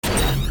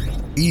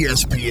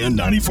ESPN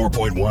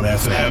 94.1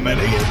 FM and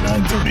AM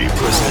 930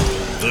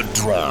 present The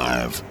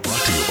Drive.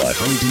 Brought to you by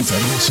Huntington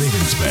Federal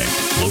Savings Bank.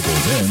 Local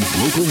then,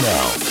 local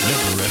now.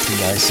 Member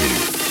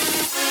FDIC.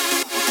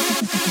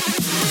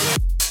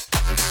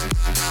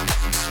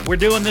 We're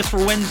doing this for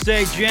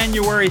Wednesday,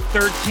 January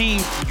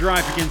 13th. The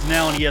Drive begins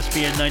now on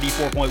ESPN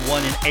 94.1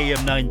 and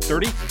AM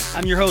 930.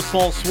 I'm your host,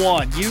 Paul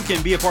Swann. You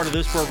can be a part of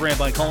this program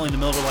by calling the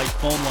Miller Lite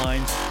phone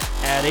lines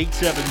at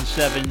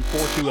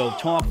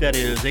 877-420-TALK. That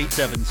is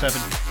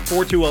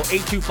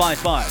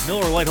 877-420-8255.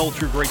 Miller Lite holds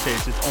true great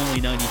taste. It's only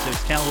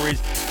 96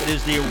 calories. It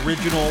is the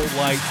original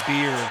light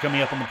beer.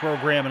 Coming up on the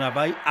program, and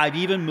I've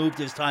even moved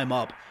his time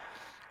up.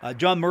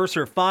 John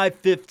Mercer,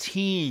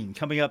 5:15,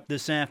 coming up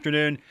this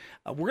afternoon.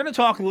 We're going to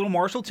talk a little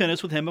Marshall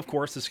tennis with him, of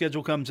course. The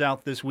schedule comes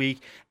out this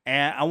week,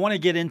 and I want to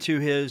get into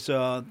his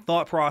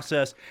thought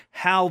process,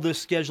 how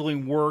this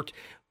scheduling worked,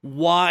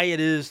 why it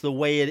is the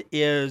way it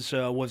is.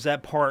 Was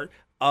that part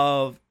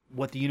of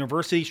what the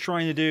university's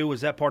trying to do?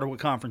 Was that part of what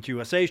Conference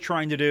USA is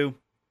trying to do?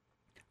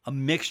 A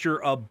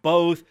mixture of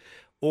both,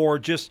 or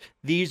just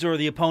these are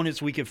the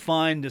opponents we could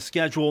find to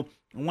schedule?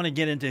 I want to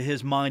get into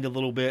his mind a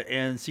little bit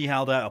and see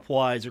how that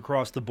applies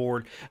across the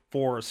board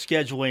for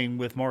scheduling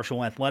with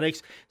Marshall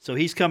Athletics. So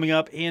he's coming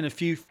up in a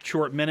few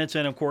short minutes.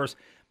 And, of course,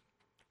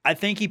 I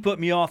think he put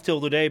me off till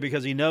today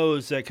because he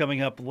knows that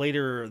coming up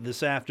later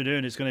this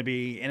afternoon is going to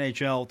be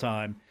NHL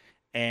time.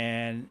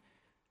 And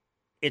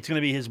it's going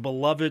to be his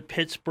beloved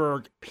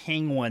Pittsburgh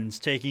Penguins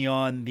taking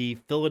on the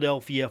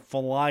Philadelphia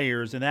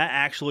Flyers. And that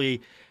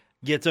actually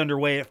gets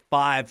underway at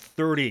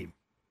 5:30.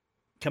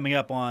 Coming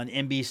up on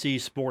NBC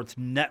Sports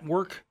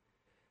Network.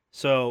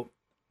 So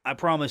I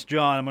promised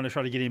John I'm going to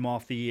try to get him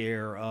off the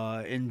air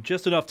in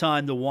just enough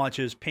time to watch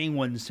his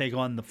Penguins take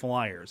on the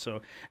Flyers.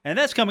 So, and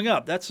that's coming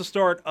up. That's the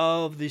start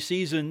of the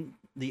season,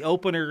 the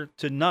opener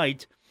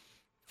tonight,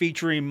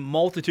 featuring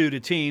multitude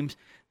of teams,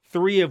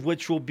 3 of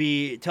which will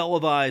be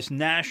televised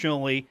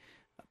nationally.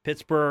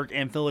 Pittsburgh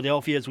and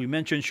Philadelphia, as we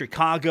mentioned,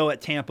 Chicago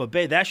at Tampa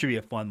Bay. That should be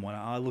a fun one.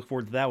 I look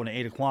forward to that one at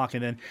 8 o'clock.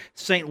 And then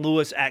St.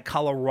 Louis at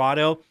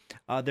Colorado.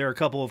 There are a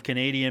couple of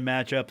Canadian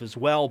matchups as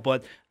well,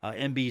 but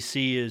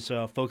NBC is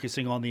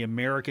focusing on the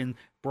American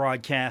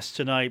broadcast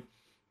tonight.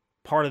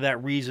 Part of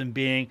that reason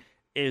being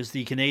is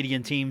the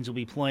Canadian teams will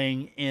be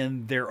playing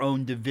in their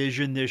own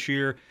division this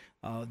year.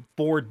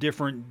 4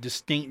 different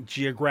distinct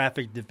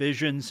geographic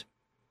divisions.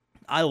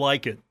 I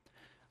like it.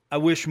 I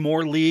wish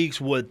more leagues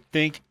would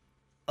think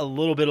a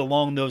little bit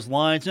along those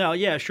lines. Now,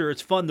 yeah, sure,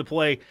 it's fun to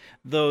play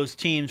those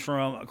teams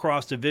from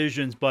across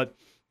divisions, but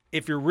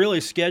if you're really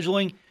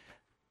scheduling,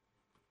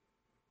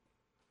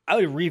 I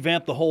would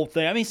revamp the whole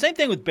thing. I mean, same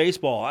thing with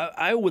baseball.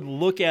 I would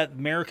look at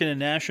American and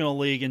National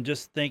League and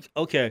just think,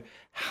 okay,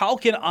 how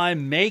can I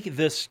make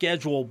this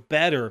schedule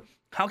better?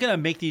 How can I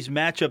make these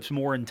matchups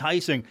more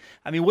enticing?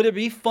 I mean, would it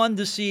be fun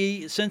to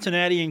see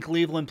Cincinnati and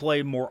Cleveland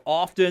play more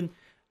often?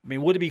 I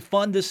mean, would it be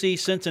fun to see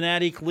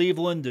Cincinnati,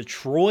 Cleveland,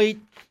 Detroit,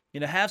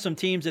 have some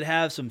teams that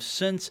have some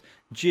sense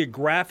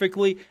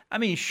geographically? I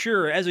mean,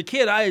 sure, as a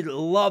kid, I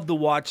loved to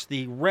watch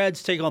the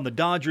Reds take on the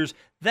Dodgers.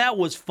 That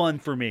was fun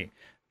for me.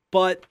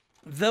 But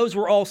those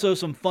were also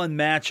some fun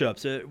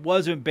matchups. It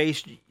wasn't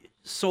based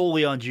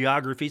solely on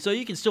geography, so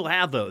you can still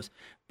have those.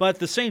 But at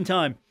the same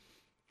time,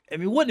 I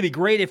mean, wouldn't it be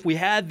great if we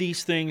had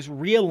these things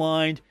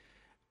realigned?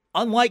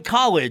 Unlike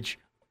college,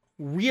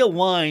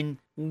 realigned,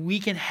 we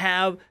can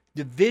have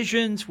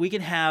divisions, we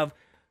can have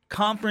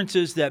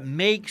conferences that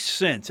make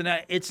sense. And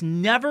it's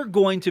never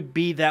going to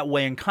be that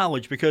way in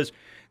college because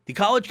the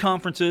college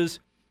conferences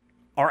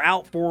are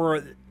out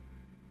for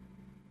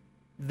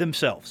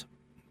themselves.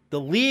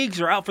 The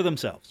leagues are out for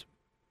themselves.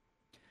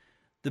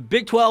 The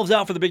Big 12's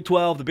out for the Big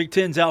 12. The Big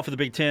 10's out for the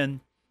Big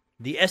 10.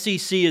 The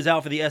SEC is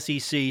out for the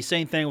SEC.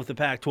 Same thing with the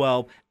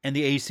Pac-12 and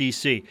the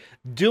ACC.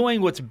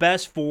 Doing what's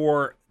best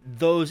for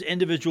those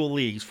individual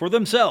leagues, for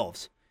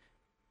themselves.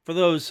 For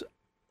those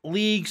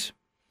leagues,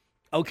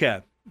 okay,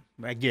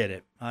 I get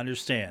it. I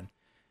understand.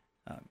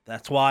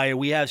 That's why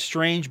we have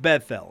strange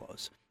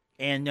bedfellows.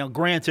 And now,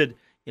 granted,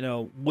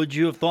 would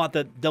you have thought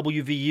that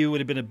WVU would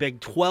have been a Big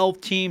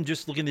 12 team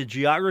just looking at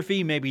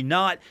geography? Maybe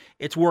not.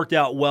 It's worked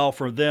out well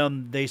for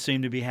them. They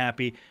seem to be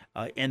happy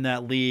in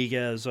that league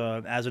as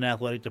an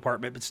athletic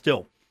department. But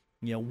still,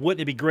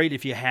 wouldn't it be great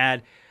if you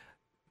had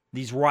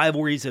these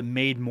rivalries that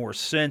made more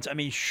sense? I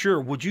mean,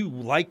 sure, would you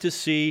like to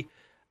see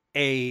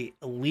a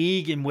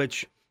league in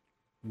which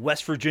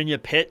West Virginia,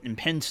 Pitt, and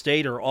Penn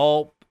State are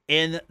all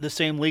in the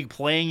same league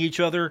playing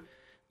each other?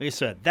 Like I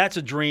said, that's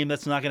a dream.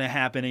 That's not going to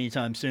happen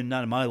anytime soon,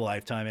 not in my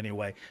lifetime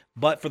anyway.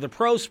 But for the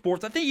pro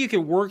sports, I think you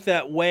can work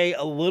that way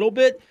a little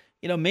bit.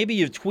 Maybe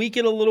you tweak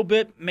it a little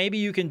bit. Maybe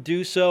you can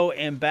do so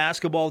in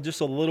basketball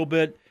just a little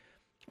bit.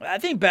 I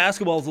think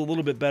basketball is a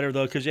little bit better,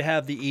 though, because you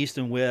have the East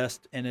and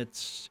West, and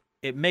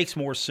it makes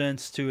more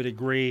sense to a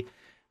degree.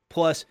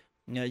 Plus,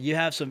 you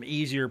have some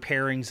easier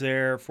pairings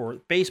there. For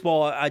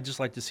baseball, I'd just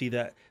like to see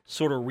that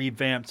sort of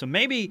revamped. So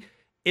maybe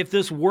if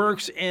this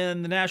works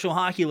in the National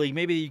Hockey League,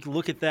 maybe you can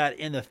look at that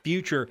in the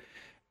future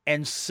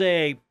and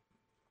say,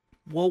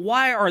 well,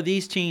 why are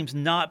these teams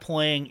not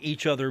playing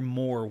each other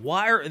more?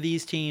 Why are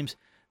these teams,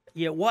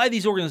 why are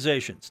these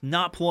organizations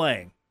not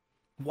playing?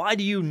 Why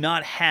do you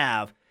not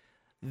have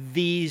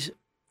these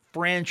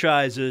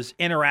franchises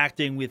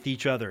interacting with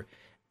each other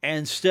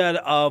instead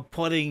of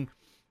putting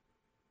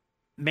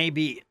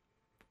maybe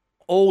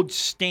old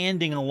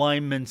standing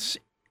alignments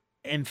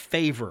in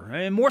favor? I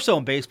mean, more so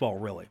in baseball,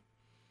 really.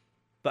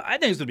 But I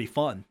think it's going to be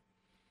fun.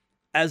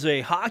 As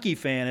a hockey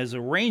fan, as a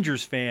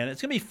Rangers fan,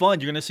 it's going to be fun.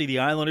 You're going to see the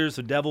Islanders,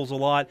 the Devils a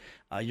lot.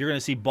 You're going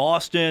to see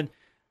Boston.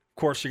 Of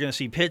course, you're going to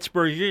see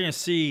Pittsburgh. You're going to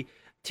see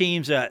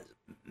teams that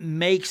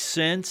make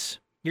sense.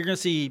 You're going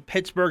to see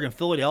Pittsburgh and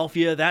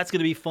Philadelphia. That's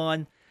going to be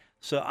fun.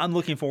 So I'm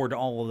looking forward to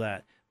all of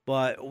that.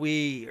 But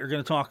we are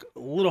going to talk a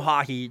little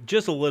hockey,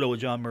 just a little,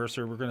 with John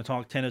Mercer. We're going to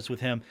talk tennis with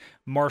him.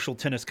 Marshall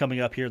Tennis coming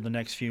up here in the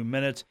next few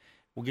minutes.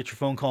 We'll get your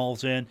phone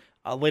calls in.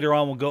 Later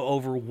on, we'll go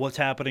over what's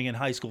happening in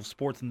high school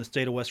sports in the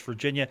state of West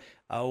Virginia.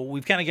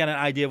 We've kind of got an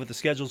idea what the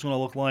schedule is going to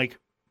look like.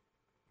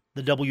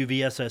 The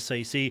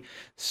WVSSAC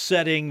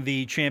setting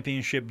the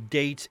championship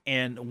dates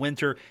in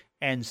winter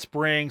and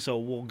spring, so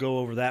we'll go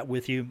over that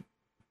with you.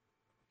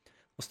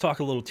 Let's talk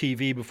a little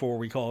TV before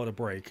we call it a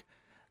break.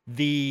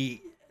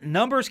 The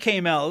numbers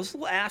came out this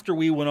was after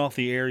we went off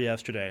the air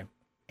yesterday.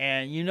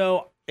 And,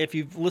 if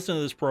you've listened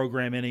to this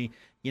program any,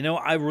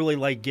 I really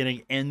like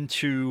getting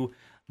into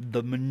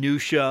the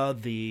minutia,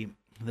 the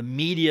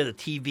media, the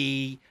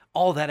TV,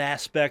 all that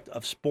aspect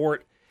of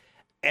sport.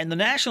 And the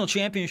national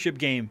championship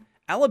game,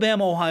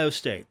 Alabama-Ohio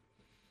State,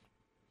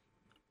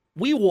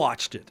 we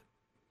watched it.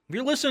 If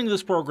you're listening to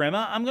this program,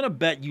 I'm going to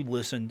bet you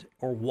listened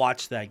or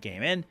watched that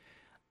game. And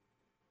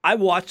I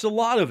watched a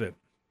lot of it.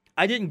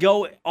 I didn't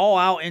go all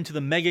out into the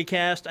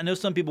megacast. I know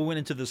some people went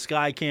into the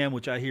Skycam,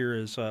 which I hear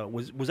is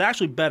was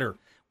actually better,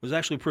 was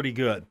actually pretty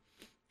good.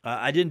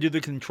 I didn't do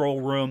the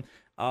control room.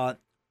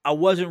 I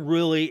wasn't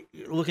really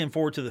looking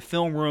forward to the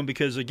film room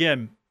because,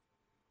 again,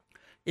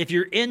 if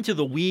you're into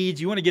the weeds,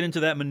 you want to get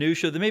into that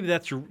minutia, then maybe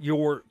that's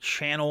your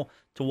channel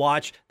to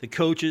watch. The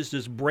coaches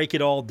just break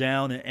it all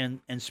down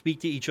and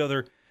speak to each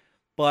other.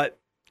 But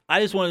I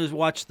just wanted to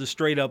watch the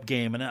straight-up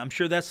game, and I'm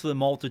sure that's the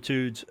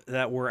multitudes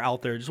that were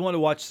out there. Just wanted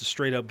to watch the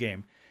straight-up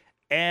game.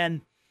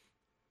 And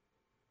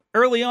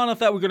early on, I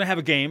thought we were going to have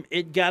a game.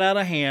 It got out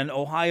of hand.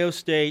 Ohio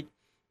State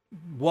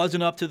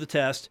wasn't up to the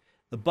test.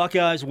 The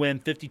Buckeyes win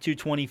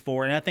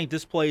 52-24, and I think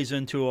this plays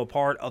into a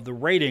part of the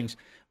ratings,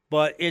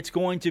 but it's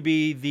going to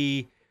be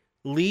the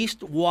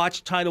least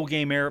watched title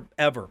game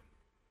ever.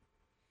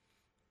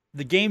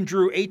 The game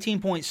drew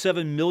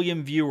 18.7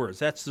 million viewers.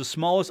 That's the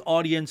smallest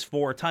audience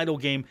for a title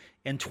game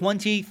in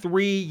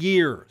 23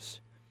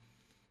 years.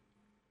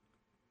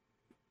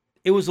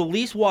 It was the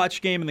least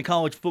watched game in the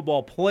college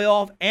football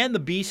playoff and the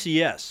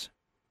BCS.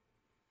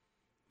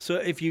 So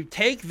if you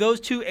take those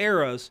two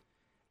eras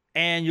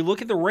and you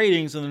look at the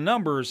ratings and the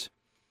numbers,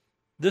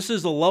 this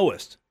is the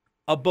lowest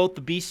of both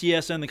the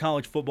BCS and the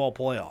college football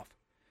playoff.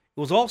 It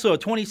was also a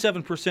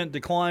 27%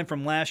 decline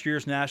from last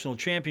year's national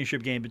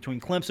championship game between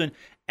Clemson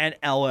and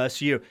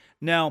LSU.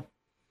 Now,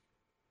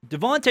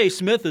 Devontae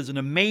Smith is an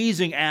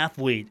amazing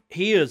athlete.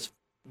 He is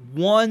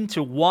one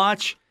to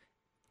watch.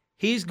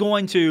 He's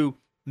going to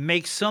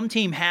make some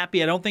team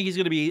happy. I don't think he's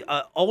going to be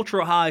an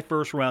ultra-high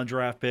first-round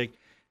draft pick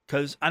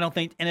because I don't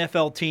think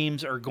NFL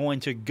teams are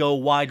going to go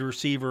wide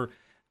receiver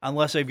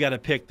unless they've got to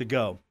pick the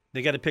go.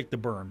 They got to pick the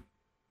burn.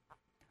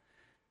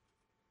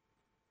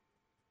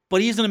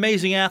 But he's an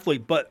amazing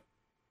athlete, but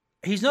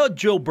he's not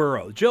Joe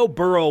Burrow. Joe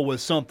Burrow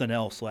was something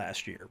else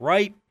last year,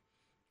 right?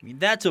 I mean,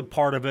 that's a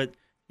part of it.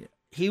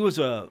 He was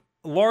a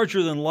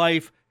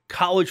larger-than-life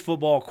college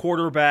football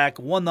quarterback,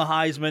 won the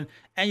Heisman,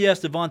 and yes,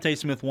 Devontae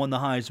Smith won the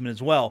Heisman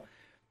as well.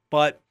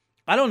 But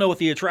I don't know what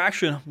the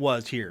attraction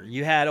was here.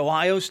 You had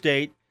Ohio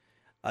State,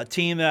 a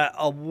team that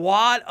a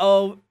lot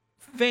of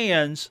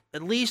fans,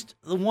 at least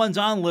the ones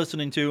I'm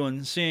listening to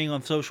and seeing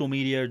on social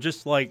media, are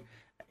just like,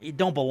 you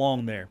don't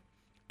belong there.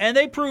 And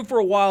they proved for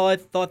a while. I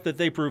thought that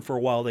they proved for a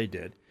while they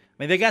did. I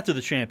mean, they got to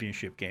the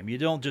championship game. You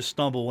don't just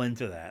stumble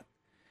into that.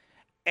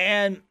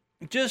 And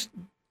just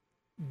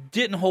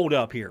didn't hold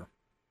up here.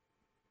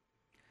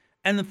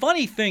 And the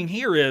funny thing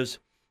here is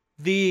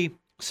the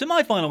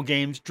semifinal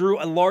games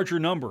drew a larger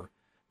number.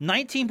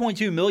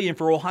 19.2 million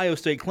for Ohio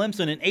State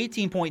Clemson and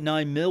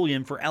 18.9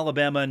 million for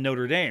Alabama and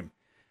Notre Dame.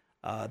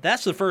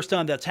 That's the first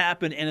time that's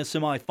happened in a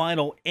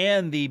semifinal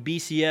in the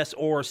BCS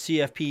or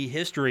CFP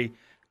history.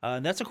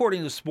 That's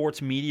according to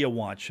Sports Media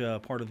Watch,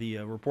 part of the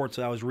reports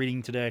that I was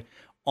reading today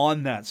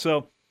on that.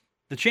 So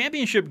the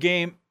championship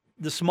game,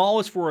 the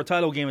smallest for a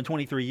title game in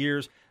 23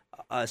 years,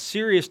 a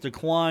serious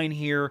decline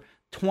here,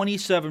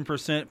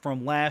 27%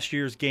 from last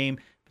year's game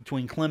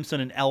between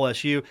Clemson and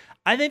LSU.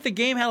 I think the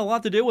game had a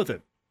lot to do with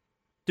it,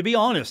 to be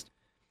honest.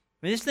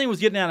 I mean, this thing was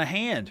getting out of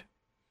hand.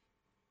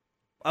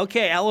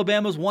 Okay,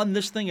 Alabama's won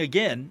this thing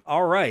again.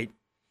 All right.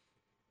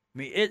 I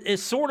mean,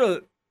 it's sort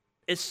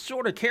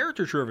of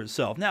caricature of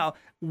itself. Now,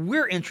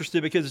 we're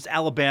interested because it's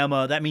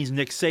Alabama. That means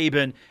Nick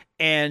Saban.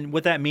 And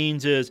what that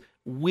means is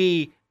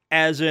we,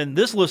 as in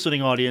this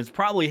listening audience,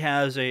 probably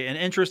has an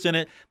interest in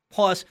it.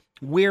 Plus,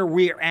 where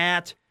we're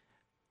at,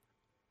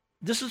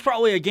 this is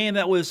probably a game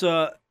that was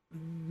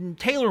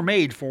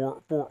tailor-made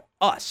for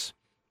us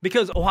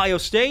because Ohio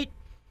State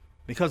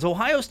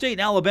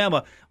and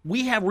Alabama,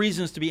 we have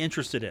reasons to be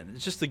interested in.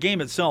 It's just the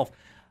game itself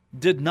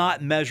did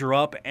not measure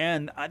up,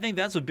 and I think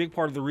that's a big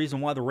part of the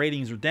reason why the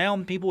ratings are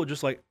down. People are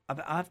just like,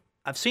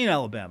 I've seen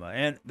Alabama,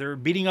 and they're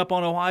beating up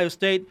on Ohio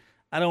State.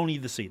 I don't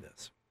need to see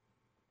this.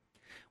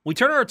 We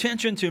turn our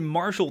attention to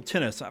Marshall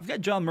tennis. I've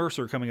got John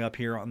Mercer coming up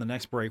here on the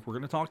next break. We're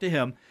going to talk to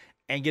him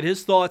and get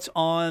his thoughts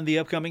on the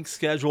upcoming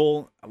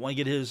schedule. I want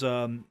to get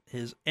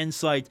his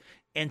insight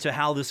into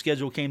how the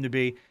schedule came to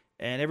be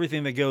and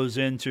everything that goes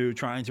into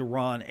trying to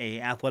run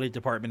a athletic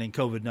department in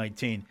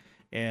COVID-19.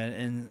 And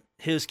in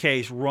his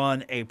case,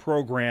 run a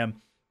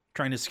program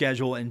trying to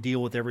schedule and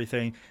deal with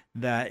everything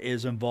that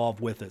is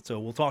involved with it. So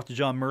we'll talk to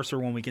John Mercer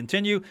when we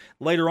continue.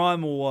 Later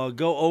on, we'll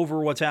go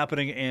over what's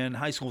happening in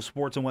high school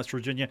sports in West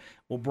Virginia.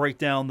 We'll break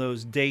down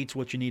those dates,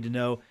 what you need to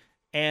know,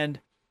 and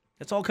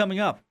it's all coming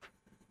up.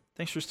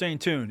 Thanks for staying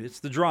tuned. It's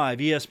The Drive,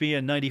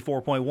 ESPN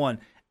 94.1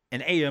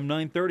 and AM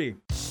 930.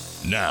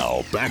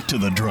 Now, back to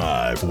The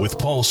Drive with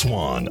Paul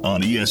Swann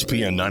on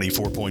ESPN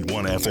 94.1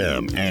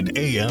 FM and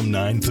AM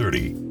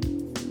 930.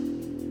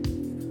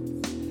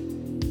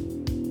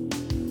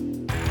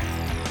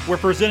 We're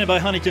presented by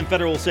Huntington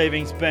Federal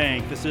Savings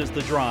Bank. This is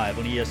The Drive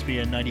on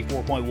ESPN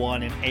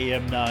 94.1 and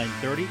AM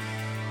 930.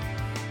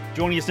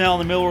 Joining us now on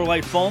the Miller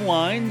Lite phone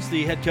lines,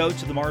 the head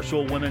coach of the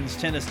Marshall women's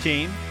tennis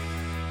team,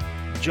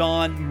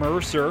 John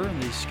Mercer.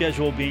 The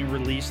schedule being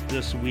released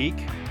this week.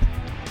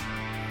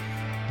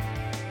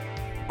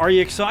 Are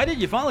you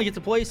excited? You finally get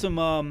to play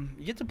some.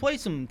 You get to play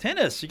some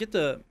tennis. You get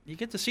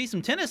to see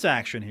some tennis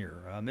action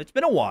here. It's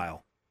been a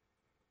while.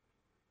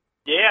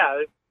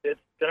 Yeah, it's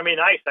going to be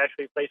nice to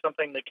actually play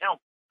something that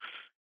counts.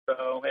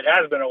 So it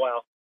has been a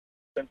while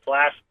since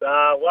last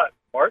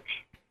March,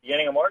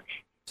 beginning of March,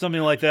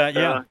 something like that.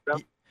 Yeah.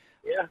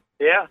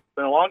 Yeah. It's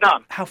been a long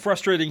time. How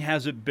frustrating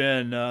has it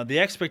been? The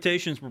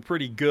expectations were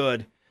pretty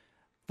good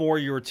for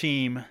your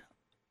team.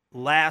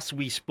 Last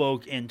we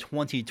spoke in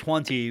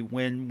 2020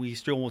 when we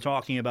still were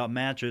talking about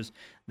matches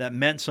that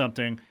meant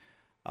something.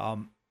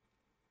 How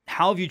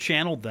have you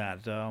channeled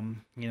that?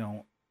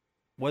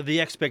 What are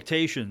the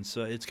expectations?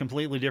 It's a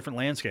completely different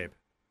landscape.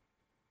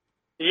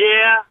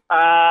 Yeah.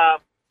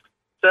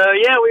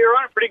 We were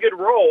on a pretty good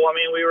roll. I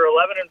mean, we were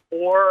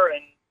 11-4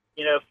 and,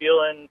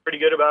 feeling pretty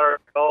good about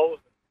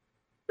ourselves.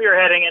 We were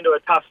heading into a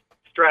tough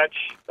stretch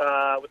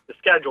with the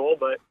schedule,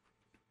 but,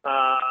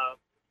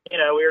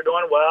 we were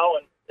doing well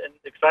and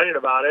excited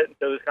about it. And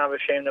so it was kind of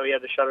a shame that we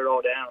had to shut it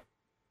all down.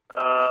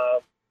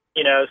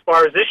 As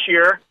far as this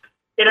year,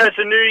 it's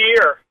a new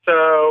year.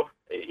 So,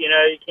 you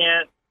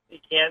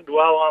can't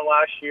dwell on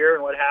last year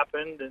and what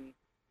happened. And,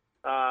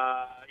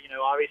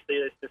 obviously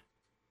it's just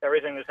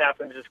everything that's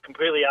happened is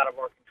completely out of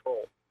our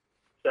control.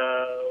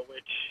 So,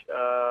 which,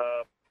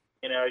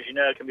 as you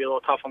know, it can be a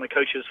little tough on the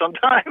coaches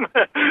sometimes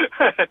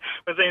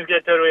when things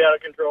get totally out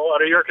of control,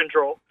 out of your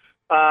control.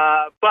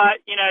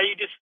 But, you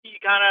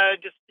kind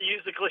of just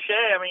use the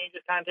cliche. I mean, you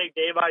just kind of take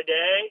day by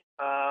day.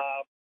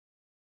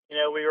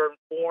 We were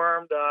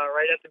informed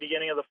right at the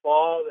beginning of the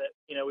fall that,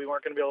 we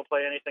weren't going to be able to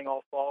play anything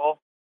all fall.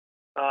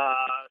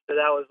 So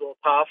that was a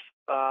little tough.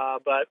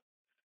 But,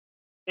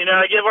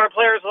 I give our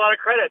players a lot of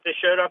credit. They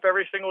showed up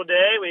every single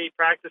day. We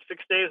practiced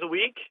 6 days a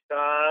week.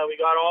 We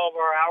got all of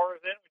our hours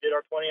in. We did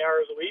our 20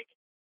 hours a week.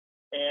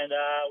 And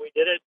we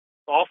did it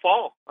all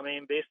fall. I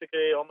mean,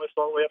 basically almost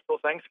all the way up till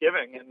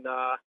Thanksgiving. And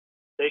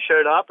they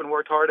showed up and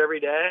worked hard every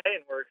day,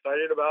 and we're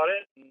excited about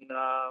it. And,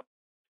 I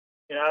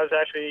was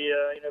actually,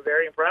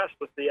 very impressed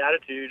with the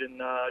attitude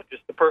and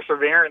just the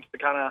perseverance to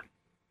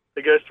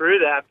go through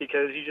that,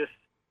 because you just,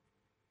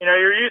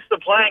 you're used to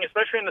playing,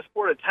 especially in the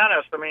sport of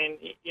tennis. I mean,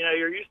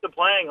 you're used to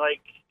playing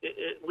like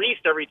at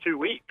least every 2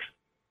 weeks,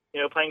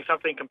 playing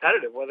something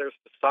competitive, whether it's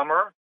the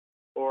summer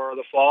or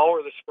the fall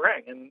or the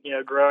spring. And,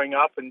 growing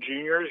up in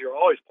juniors, you're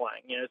always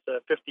playing. It's a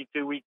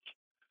 52-week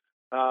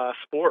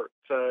sport.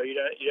 So you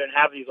don't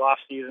have these off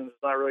seasons.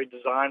 It's not really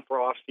designed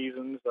for off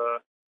seasons.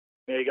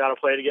 You got to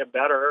play to get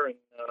better. And,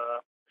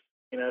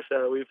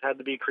 so we've had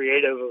to be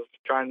creative of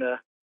trying to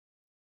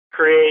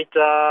create,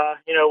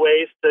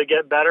 ways to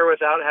get better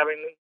without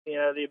having,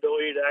 the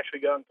ability to actually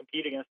go and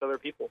compete against other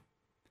people.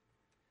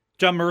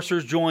 John Mercer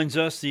joins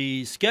us.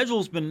 The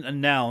schedule's been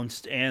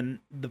announced, and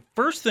the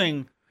first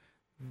thing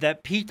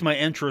that piqued my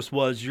interest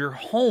was you're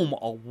home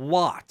a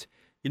lot.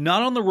 You're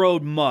not on the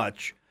road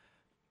much.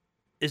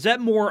 Is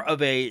that more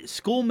of a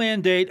school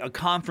mandate, a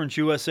Conference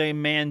USA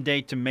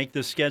mandate to make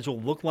this schedule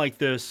look like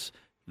this?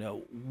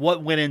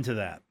 What went into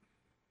that?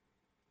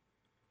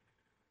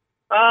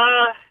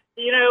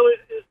 It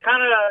was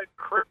kind of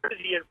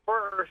crazy at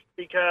first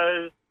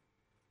because,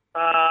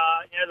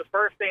 the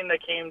first thing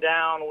that came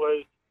down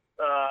was,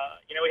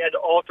 we had to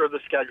alter the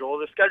schedule.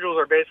 The schedules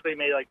are basically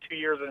made like 2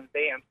 years in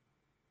advance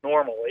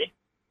normally.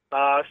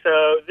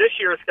 So this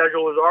year's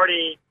schedule was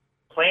already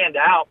planned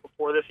out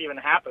before this even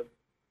happened,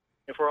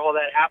 before all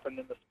that happened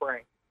in the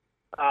spring.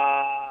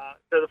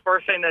 So the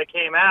first thing that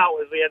came out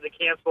was we had to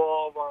cancel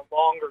all of our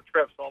longer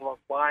trips, all of our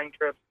flying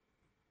trips,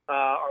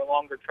 our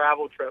longer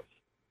travel trips.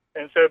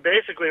 And so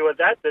basically what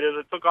that did is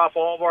it took off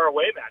all of our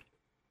away matches.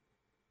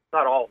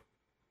 Not all,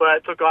 but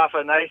it took off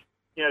a nice,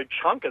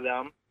 chunk of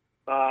them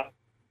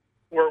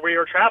where we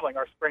were traveling.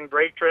 Our spring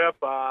break trip,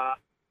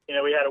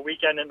 we had a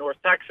weekend in North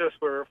Texas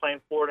where we were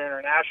playing Florida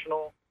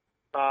International.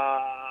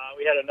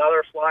 We had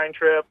another flying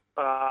trip,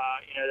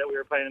 that we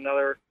were playing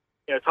another,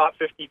 top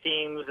 50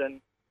 teams,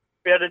 and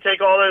we had to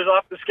take all those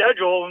off the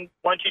schedule. And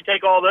once you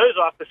take all those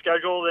off the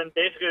schedule, then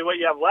basically what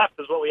you have left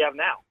is what we have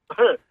now.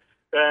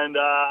 And,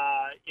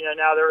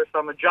 now there were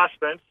some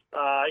adjustments.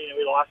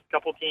 We lost a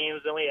couple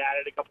teams and we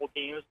added a couple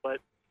teams, but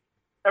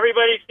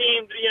everybody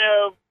seemed,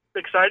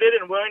 excited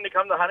and willing to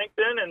come to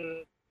Huntington.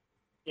 And,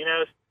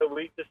 so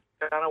we just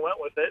kind of went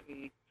with it.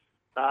 And,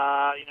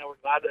 we're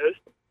glad to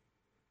host them.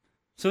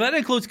 So that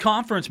includes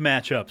conference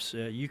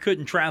matchups. You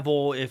couldn't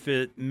travel if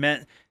it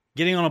meant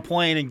getting on a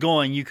plane and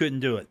going. You couldn't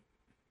do it.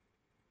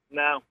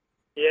 No.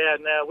 Yeah,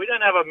 no. We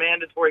don't have a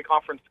mandatory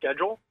conference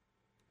schedule.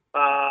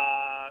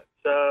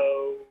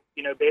 So,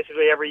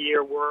 basically every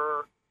year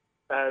we're,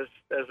 as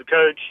a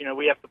coach,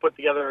 we have to put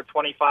together a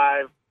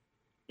 25,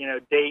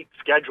 date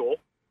schedule.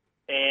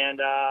 And,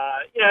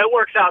 it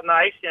works out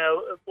nice.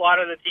 A lot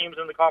of the teams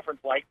in the conference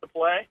like to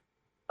play.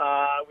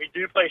 We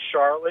do play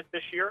Charlotte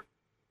this year.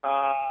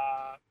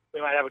 We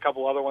might have a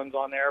couple other ones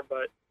on there,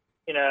 but,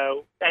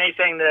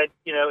 anything that,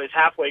 is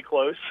halfway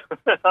close,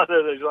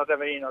 other than not that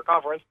many in our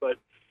conference, but,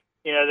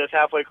 that's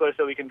halfway close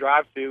that we can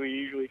drive to, we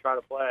usually try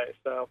to play.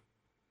 So,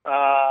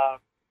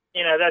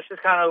 that's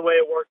just kind of the way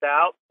it worked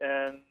out.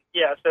 And,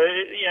 yeah, so,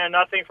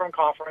 nothing from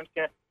conference.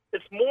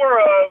 It's more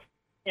of,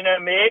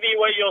 maybe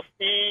what you'll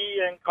see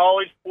in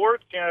college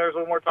sports, there's a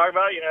little more talk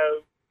about,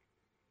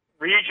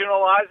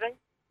 regionalizing.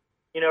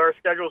 Our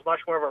schedule is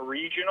much more of a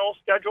regional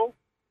schedule,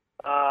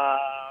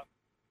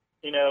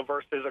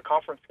 versus a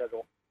conference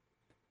schedule,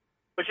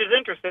 which is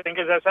interesting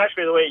because that's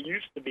actually the way it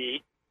used to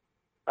be,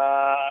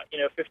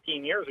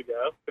 15,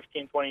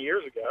 20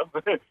 years ago.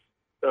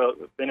 So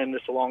I've been in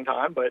this a long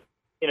time, but,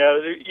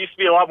 there used to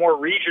be a lot more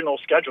regional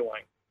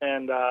scheduling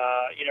and,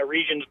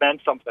 regions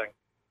meant something,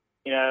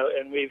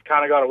 and we've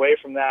kind of got away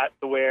from that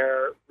to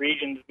where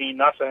regions mean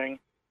nothing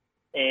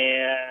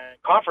and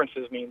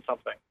conferences mean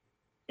something,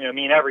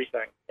 mean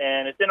everything.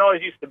 And it didn't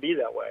always used to be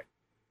that way,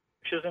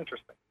 which is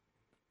interesting.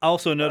 I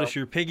also noticed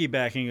you're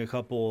piggybacking a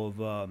couple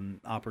of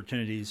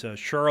opportunities.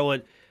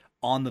 Charlotte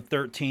on the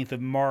 13th of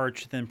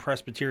March, then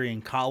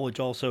Presbyterian College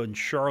also in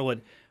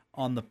Charlotte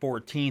on the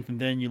 14th, and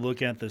then you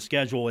look at the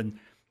schedule, and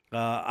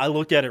I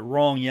looked at it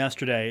wrong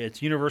yesterday.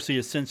 It's University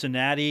of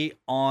Cincinnati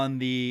on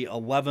the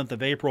 11th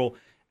of April,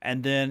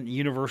 and then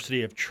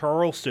University of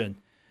Charleston.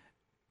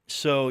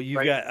 So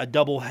you've got a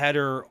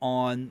doubleheader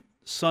on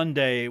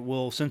Sunday.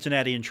 Will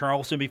Cincinnati and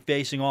Charleston be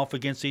facing off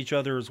against each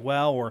other as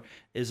well, or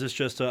is this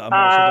just a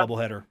Marshall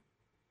doubleheader?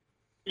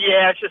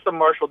 Yeah, it's just a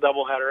Marshall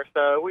doubleheader.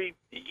 So we,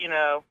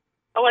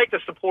 I like to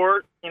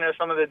support,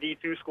 some of the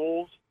D2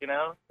 schools, in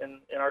our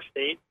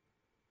state.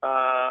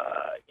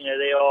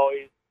 They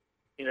always,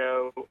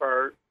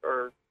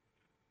 are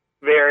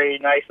very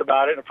nice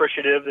about it and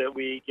appreciative that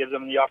we give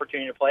them the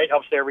opportunity to play. It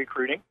helps their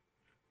recruiting,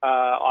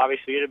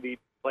 obviously, to be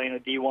playing a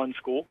D1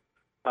 school.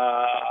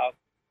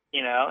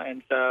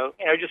 And so,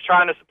 just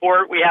trying to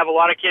support. We have a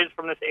lot of kids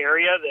from this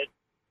area that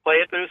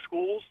play at those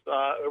schools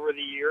over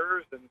the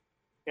years, and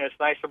it's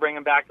nice to bring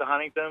them back to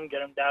Huntington, get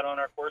them down on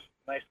our course,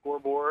 nice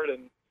scoreboard,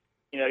 and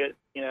get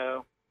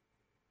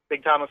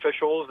big time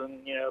officials,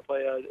 and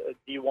play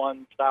a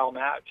D1 style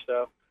match.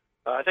 So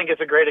I think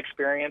it's a great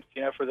experience,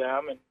 for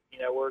them, and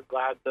we're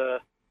glad to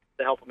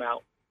help them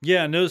out.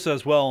 Yeah, notice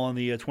as well on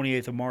the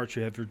 28th of March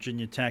you have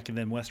Virginia Tech and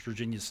then West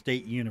Virginia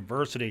State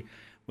University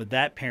with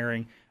that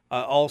pairing.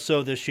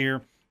 Also this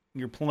year,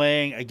 you're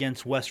playing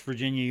against West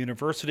Virginia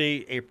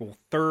University April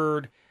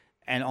 3rd,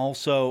 and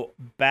also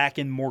back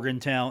in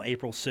Morgantown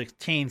April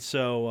 16th.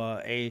 So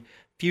a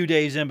few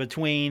days in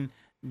between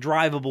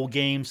drivable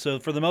games. So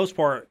for the most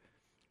part,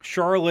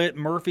 Charlotte,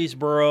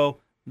 Murfreesboro,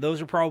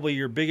 those are probably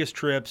your biggest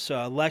trips.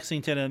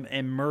 Lexington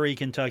and Murray,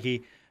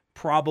 Kentucky,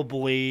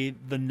 probably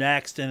the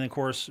next. And, of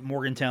course,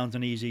 Morgantown's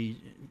an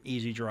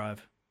easy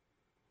drive.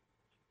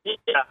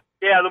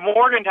 Yeah, the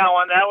Morgantown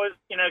one, that was,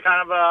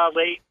 kind of a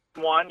late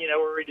one,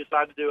 where we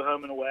decided to do a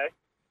home and away.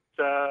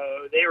 So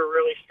they were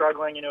really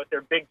struggling, with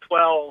their Big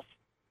 12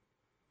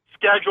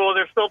 schedule.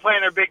 They're still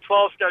playing their Big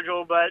 12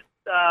 schedule, but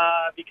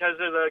because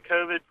of the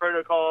COVID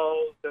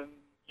protocols and,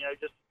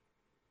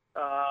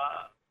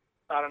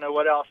 I don't know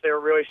what else, they were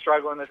really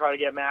struggling to try to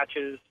get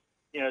matches,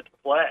 to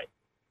play.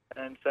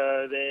 And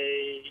so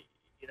they,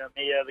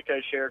 me, the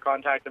coach here,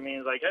 contacted me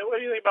and was like, hey, what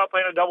do you think about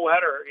playing a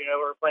doubleheader?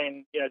 We're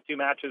playing, 2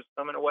 matches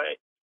coming away.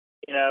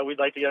 We'd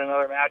like to get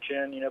another match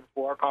in,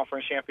 before our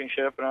conference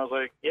championship. And I was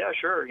like, yeah,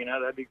 sure,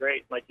 that'd be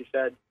great. Like you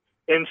said,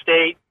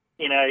 in-state,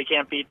 you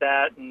can't beat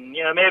that. And,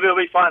 maybe it'll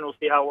be fun. We'll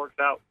see how it works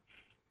out.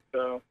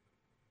 So,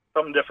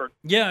 something different.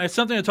 Yeah, it's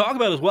something to talk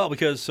about as well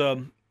because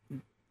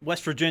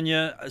West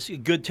Virginia, a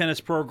good tennis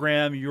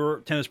program.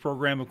 Your tennis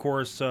program, of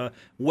course,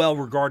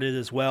 well-regarded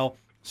as well.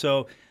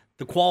 So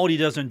the quality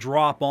doesn't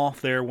drop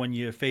off there when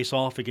you face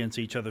off against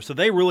each other. So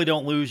they really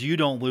don't lose. You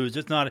don't lose.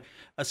 It's not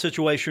a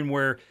situation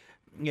where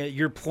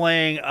you're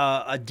playing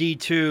a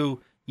D2.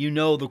 You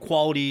know the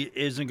quality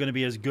isn't going to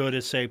be as good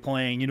as, say,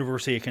 playing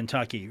University of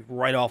Kentucky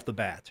right off the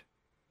bat.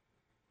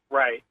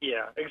 Right.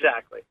 Yeah,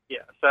 exactly.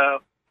 Yeah. So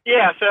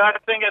I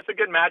think it's a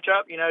good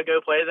matchup, go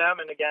play them.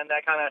 And again,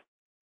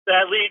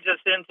 that leads us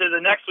into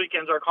the next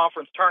weekend's our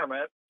conference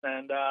tournament.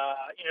 And,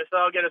 so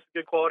I'll get us a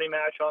good quality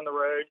match on the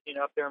road,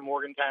 up there in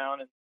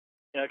Morgantown, and,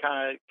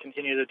 kind of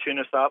continue to tune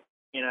us up,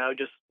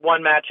 just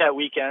one match that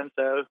weekend.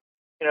 So,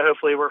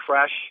 hopefully we're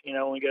fresh,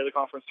 when we go to the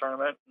conference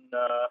tournament, and,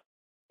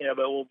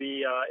 but we'll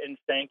be in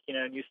sync,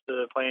 and used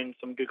to playing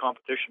some good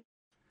competition.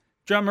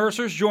 John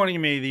Mercer's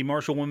joining me. The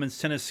Marshall women's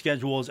tennis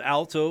schedule is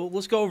out, so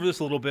let's go over this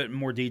a little bit in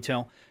more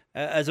detail.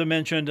 As I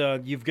mentioned,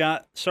 you've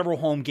got several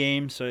home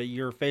games.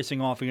 You're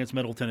facing off against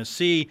Middle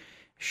Tennessee,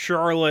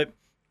 Charlotte.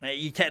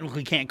 You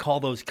technically can't call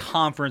those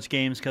conference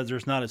games because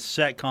there's not a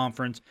set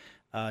conference.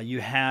 You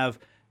have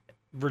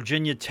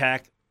Virginia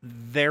Tech.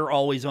 They're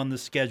always on the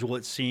schedule,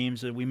 it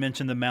seems. We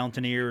mentioned the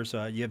Mountaineers.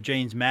 You have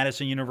James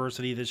Madison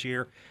University this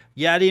year.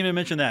 Yeah, I didn't even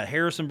mention that.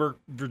 Harrisonburg,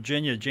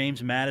 Virginia,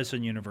 James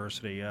Madison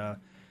University.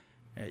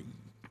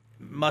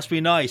 Must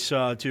be nice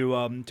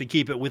to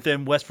keep it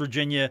within West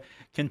Virginia,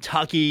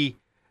 Kentucky,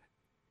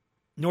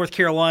 North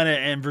Carolina,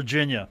 and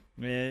Virginia.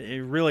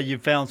 Really, you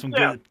found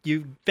good.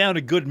 You found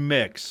a good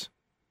mix.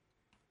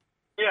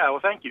 Yeah,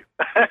 well, thank you.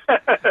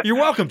 You're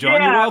welcome,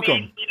 John. You're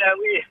welcome.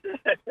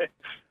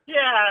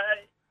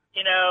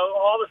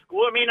 All the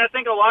schools. I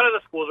think a lot of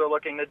the schools are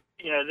looking to,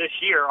 this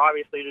year,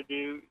 obviously,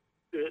 to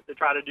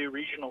try to do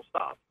regional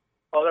stuff.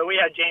 Although we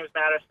had James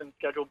Madison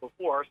scheduled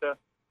before, so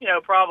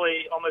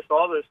probably almost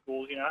all those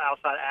schools,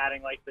 outside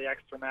adding like the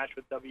extra match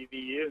with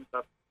WVU and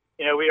stuff,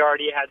 we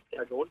already had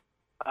scheduled.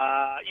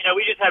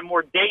 We just had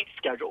more dates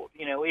scheduled.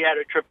 We had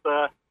a trip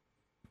to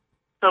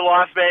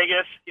Las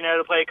Vegas,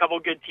 to play a couple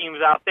good teams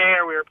out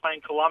there. We were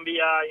playing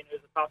Columbia, the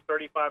top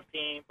 35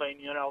 team, playing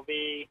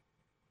UNLV.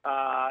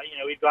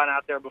 We've gone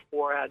out there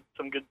before, had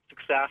some good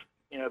success.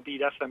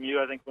 Beat SMU,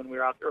 I think, when we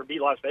were out there, or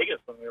beat Las Vegas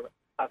when we were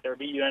out there,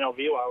 beat UNLV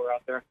while we were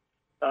out there.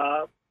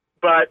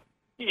 But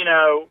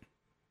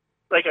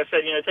like I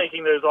said,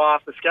 taking those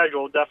off the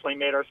schedule definitely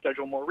made our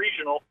schedule more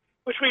regional,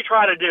 which we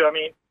try to do.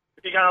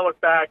 If you kind of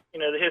look back,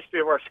 the history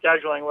of our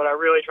scheduling, what I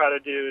really try to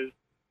do is,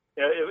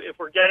 if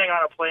we're getting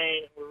on a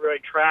plane, we're really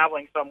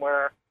traveling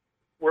somewhere,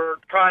 we're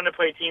trying to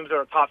play teams that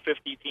are top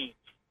 50 teams.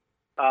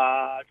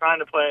 Trying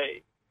to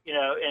play,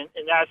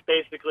 and that's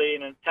basically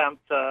an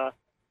attempt to,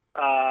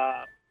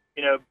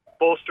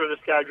 bolster the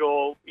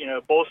schedule,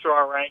 bolster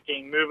our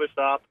ranking, move us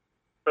up,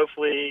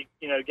 hopefully,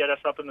 get us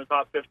up in the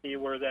top 50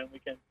 where then we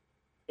can,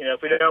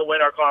 if we don't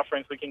win our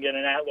conference, we can get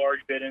an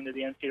at-large bid into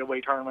the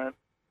NCAA tournament.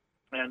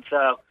 And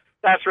so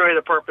that's really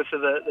the purpose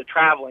of the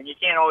traveling. You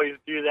can't always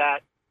do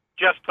that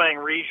just playing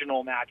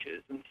regional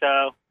matches. And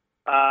so,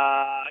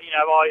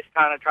 I've always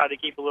kind of tried to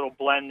keep a little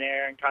blend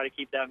there and try to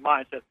keep that in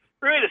mind. So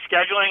really the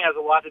scheduling has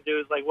a lot to do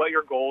with like what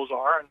your goals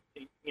are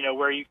and,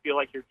 where you feel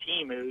like your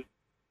team is,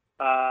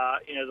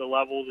 the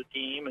level of the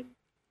team. And,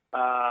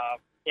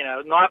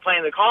 not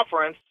playing the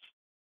conference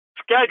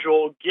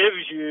schedule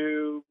gives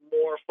you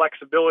more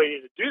flexibility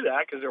to do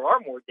that because there are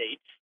more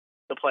dates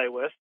to play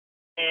with.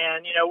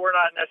 And, we're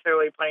not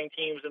necessarily playing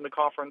teams in the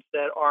conference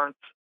that aren't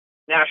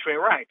nationally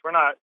ranked. We're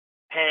not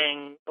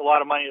paying a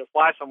lot of money to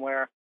fly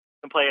somewhere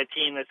and play a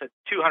team that's a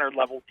 200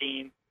 level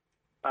team,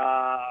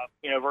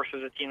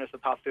 versus a team that's a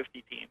top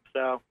 50 team.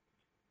 So,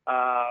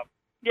 I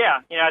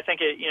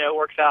think it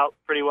works out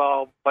pretty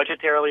well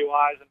budgetarily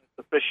wise and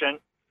it's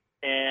efficient.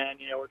 And,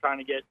 we're trying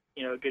to get,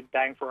 a good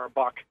bang for our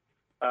buck,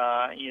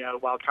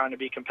 while trying to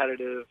be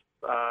competitive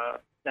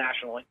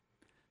nationally.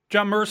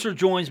 John Mercer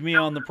joins me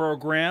on the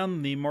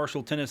program. The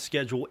Marshall tennis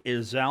schedule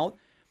is out.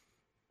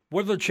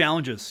 What are the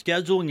challenges?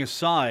 Scheduling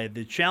aside,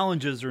 the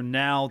challenges are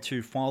now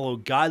to follow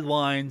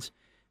guidelines.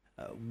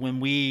 When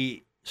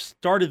we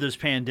started this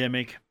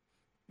pandemic,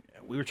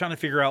 we were trying to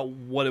figure out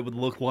what it would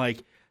look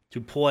like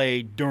to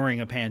play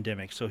during a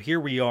pandemic. So here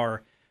we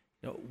are.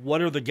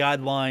 What are the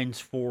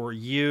guidelines for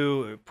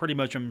you? Pretty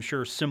much, I'm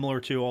sure, similar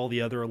to all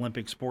the other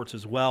Olympic sports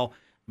as well.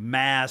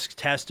 Masks,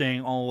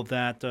 testing, all of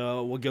that.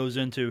 What goes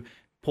into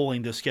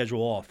pulling the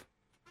schedule off?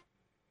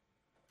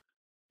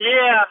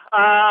 Yeah,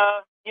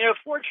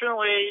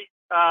 fortunately,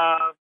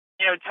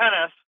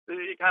 tennis,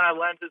 it kind of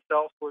lends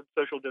itself towards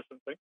social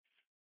distancing.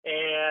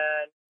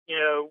 And,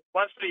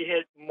 once we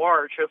hit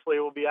March, hopefully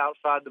we'll be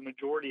outside the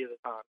majority of the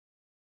time.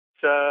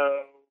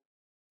 So,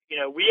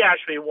 we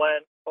actually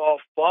went all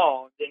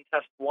fall and didn't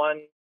test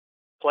one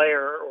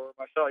player or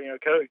myself,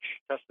 coach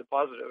tested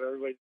positive.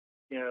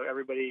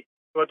 Everybody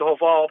went the whole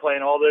fall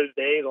playing all those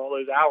days, all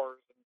those hours,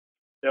 and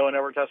no one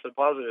ever tested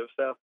positive.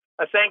 So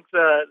I think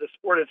the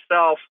sport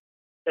itself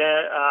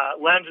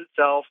lends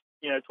itself,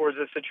 towards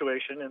this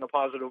situation in a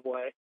positive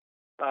way.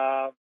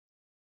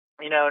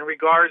 In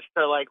regards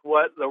to like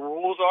what the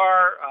rules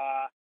are,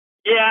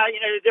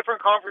 the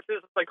different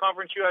conferences, like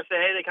Conference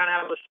USA, they kind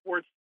of have the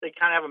sports, they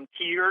kind of have them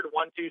tiered,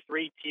 1, 2,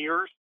 3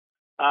 tiers.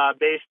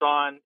 based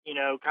on,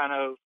 kind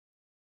of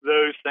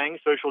those things,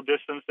 social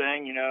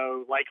distancing,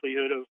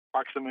 likelihood of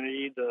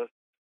proximity to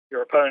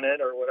your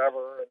opponent or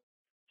whatever and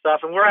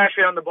stuff. And we're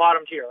actually on the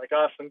bottom tier, like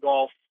us in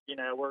golf,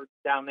 we're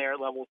down there at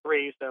level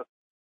 3. So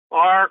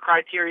our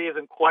criteria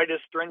isn't quite as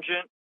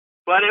stringent,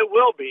 but it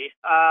will be.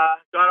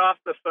 Got off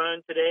the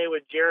phone today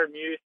with Jared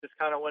Muse, just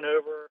kind of went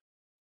over,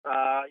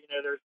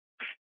 there's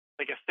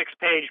like a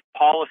 6-page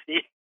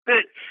policy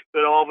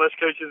that all of us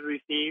coaches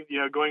received,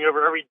 going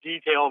over every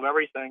detail of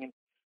everything. And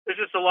there's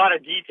just a lot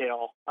of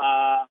detail.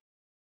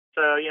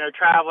 So,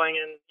 traveling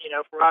and,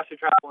 for us who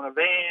travel in a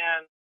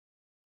van,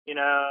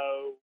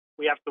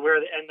 we have to wear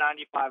the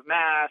N95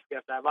 mask. We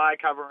have to have eye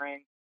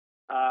covering.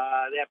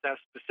 They have to have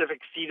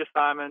specific seat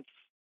assignments.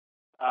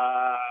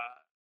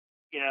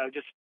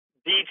 Just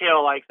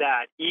detail like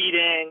that.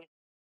 Eating,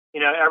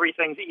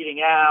 everything's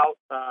eating out.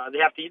 They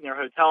have to eat in their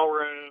hotel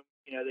room.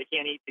 They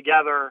can't eat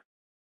together.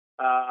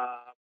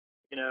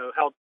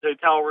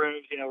 Hotel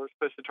rooms, we're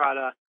supposed to try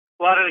to,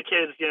 a lot of the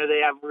kids,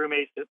 they have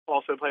roommates that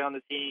also play on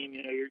the team.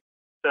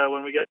 So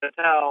when we get to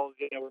hotels,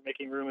 we're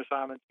making room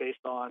assignments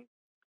based on,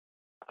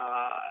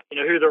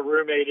 who the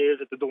roommate is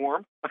at the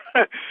dorm.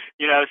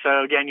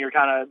 So again, you're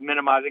kind of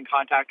minimizing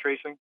contact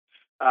tracing.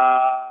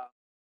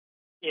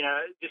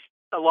 Just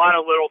a lot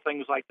of little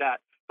things like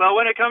that. But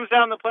when it comes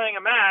down to playing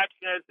a match,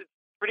 it's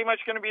pretty much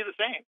going to be the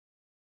same.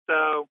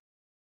 So,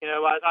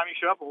 by the time you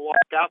show up and walk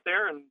out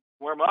there and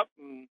warm up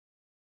and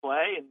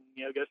play and,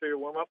 go through your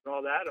warm up and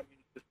all that, it's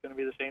just going to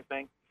be the same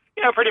thing.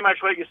 Pretty much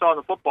what you saw on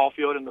the football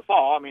field in the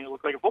fall. It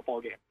looked like a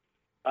football game.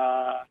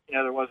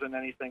 There wasn't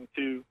anything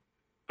too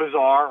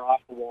bizarre or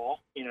off the wall,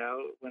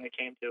 when it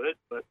came to it.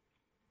 But,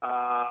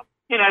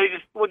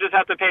 we'll just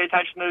have to pay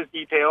attention to those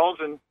details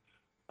and,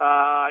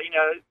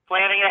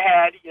 planning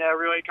ahead,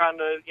 really trying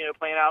to,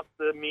 plan out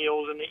the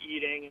meals and the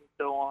eating and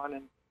so on.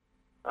 And,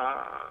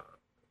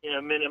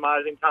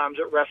 minimizing times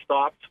at rest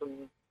stops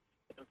and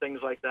things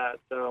like that.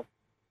 So,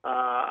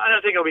 I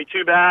don't think it'll be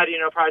too bad,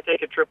 probably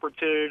take a trip or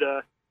two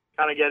to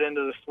kind of get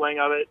into the swing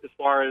of it as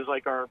far as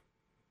like our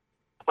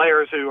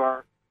players who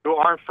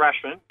aren't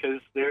freshmen,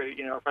 because they're,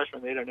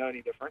 freshmen, they don't know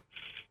any different.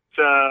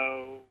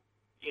 So,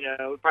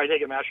 probably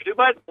take a match or two.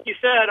 But you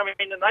said,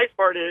 the nice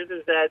part is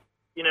that,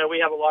 we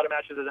have a lot of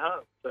matches at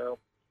home. So,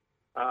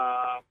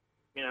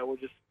 we'll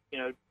just,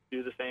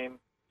 do the same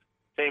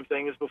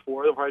thing as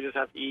before. They'll probably just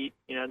have to eat,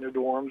 in their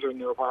dorms or in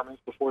their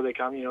apartments before they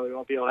come. They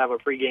won't be able to have a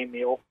pregame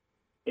meal,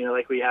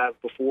 like we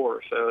have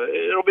before. So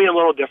it'll be a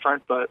little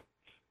different, but,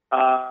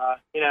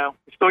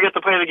 we still get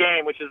to play the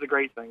game, which is the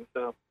great thing.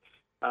 So,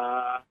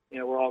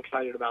 we're all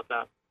excited about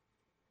that.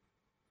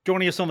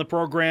 Joining us on the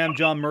program,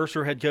 John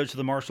Mercer, head coach of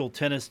the Marshall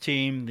tennis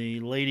team. The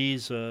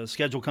ladies'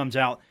 schedule comes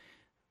out.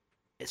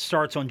 It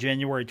starts on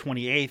January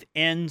 28th,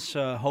 ends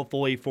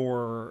hopefully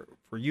for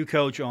you,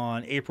 Coach,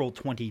 on April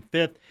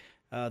 25th.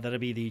 That'll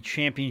be the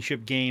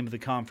championship game of the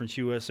Conference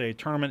USA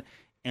tournament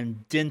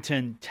in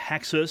Denton,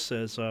 Texas.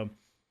 As I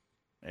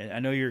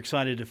know you're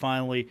excited to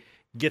finally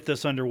get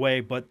this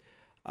underway, but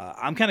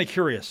I'm kind of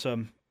curious.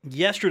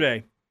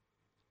 Yesterday,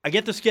 I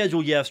get the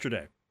schedule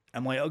yesterday.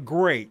 I'm like, oh,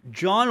 great.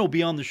 John will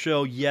be on the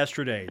show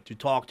yesterday to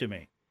talk to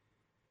me.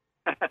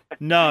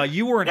 No,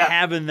 you weren't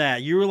having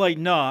that. You were like,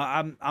 no,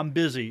 I'm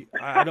busy.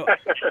 I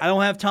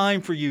don't have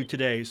time for you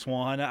today,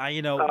 Swann.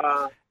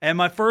 And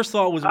my first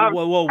thought was,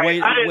 whoa,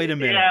 wait a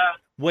minute. Yeah.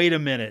 Wait a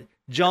minute.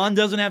 John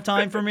doesn't have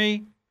time for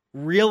me?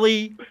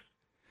 Really?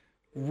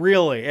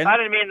 And I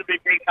didn't mean to be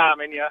big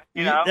timing you.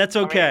 That's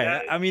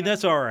okay.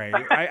 That's all right.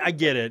 I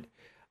get it.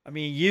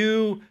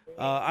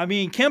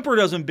 Kemper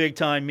doesn't big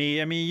time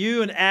me.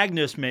 You and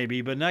Agnes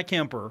maybe, but not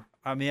Kemper.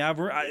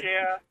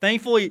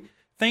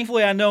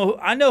 Thankfully, I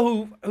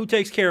know who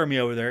takes care of me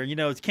over there.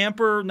 It's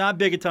Kemper, not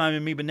big a time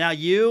in me, but now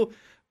you,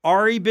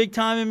 Ari, big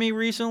time in me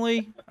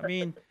recently.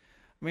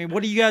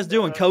 What are you guys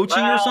doing?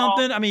 Coaching or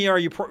something? Are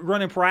you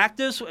running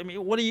practice?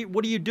 What are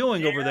you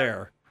doing over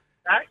there?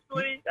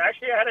 Actually, I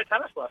had a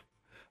tennis lesson.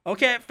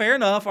 Okay, fair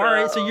enough. All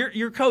right, so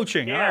you're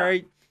coaching. Yeah. All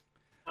right.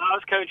 I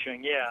was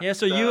coaching, yeah. Yeah,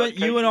 so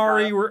you and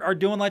Ari are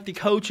doing like the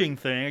coaching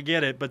thing. I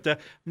get it, but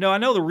no, I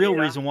know the real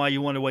reason why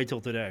you wanted to wait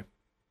till today.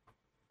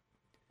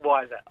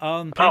 Why is that?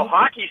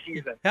 Hockey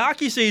season.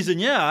 Hockey season,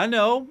 yeah, I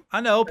know.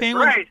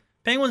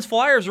 Penguins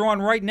Flyers are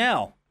on right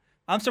now.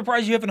 I'm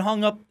surprised you haven't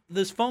hung up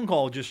this phone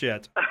call just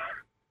yet.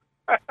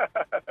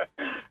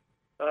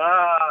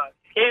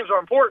 Games are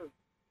important.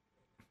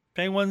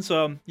 Penguins,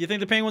 you think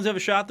the Penguins have a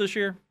shot this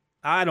year?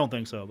 I don't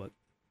think so, but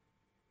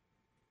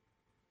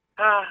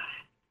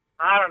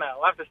I don't know.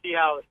 We'll have to see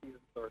how the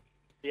season starts.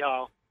 I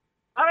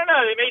don't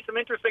know. They made some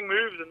interesting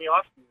moves in the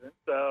off season,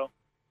 so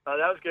that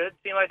was good.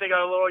 Seemed like they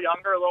got a little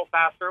younger, a little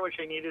faster, which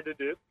they needed to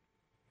do.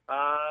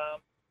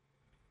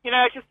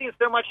 It just seems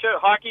so much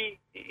hockey.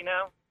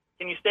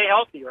 Can you stay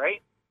healthy,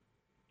 right?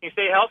 Can you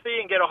stay healthy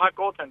and get a hot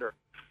goaltender?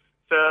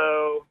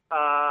 So,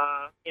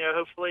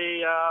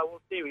 hopefully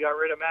we'll see. We got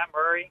rid of Matt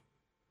Murray.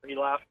 He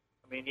left.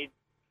 He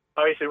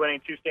obviously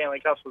winning 2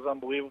 Stanley Cups was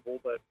unbelievable,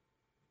 but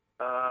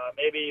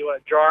maybe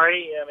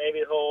Jari, maybe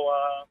he'll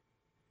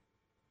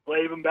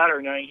play even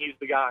better knowing he's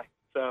the guy.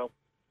 So,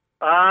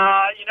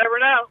 You never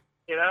know.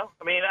 I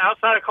mean,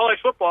 outside of college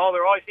football,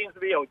 there always seems to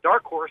be a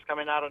dark horse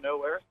coming out of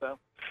nowhere. So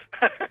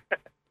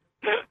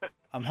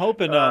I'm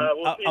hoping.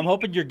 we'll I'm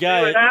hoping your see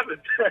guy. what happens.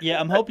 Yeah,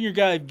 I'm hoping your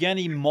guy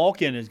Evgeny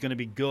Malkin is going to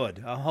be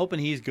good. I'm hoping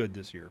he's good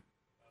this year.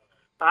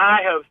 I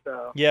hope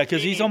so. Yeah,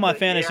 because he's on my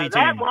fantasy That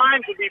team.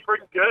 line could be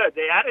pretty good.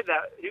 They added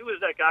that. Who was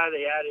that guy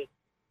they added?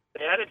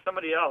 They added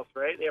somebody else,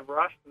 right? They have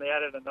Russ, and they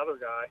added another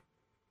guy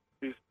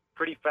who's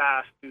pretty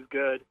fast, who's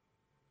good.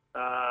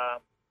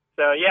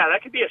 So, yeah,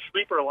 that could be a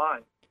sleeper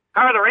line.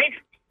 How are the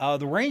Rangers?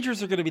 The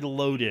Rangers are going to be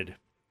loaded.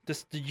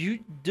 Just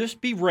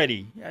be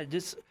ready.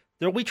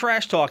 There'll be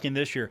trash talking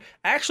this year.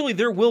 Actually,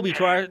 there will be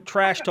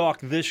trash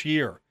talk this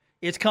year.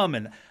 It's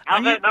coming.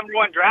 How's that number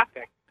one draft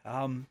pick?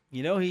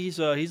 He's going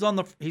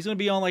to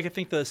be on, like, I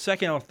think the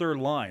second or third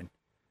line.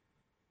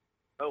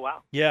 Oh,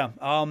 wow. Yeah,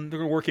 they're going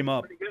to work him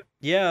up. Pretty good.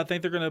 Yeah, I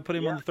think they're going to put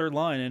him on the third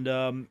line.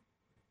 And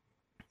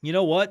you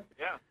know what?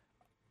 Yeah.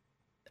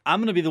 I'm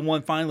going to be the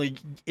one finally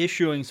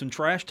issuing some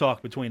trash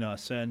talk between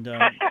us. And it's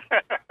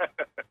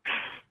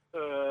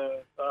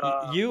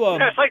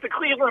like the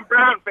Cleveland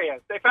Brown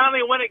fans. They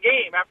finally win a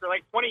game after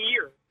like 20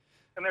 years,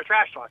 and they're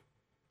trash talking.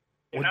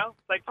 It's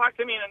like, talk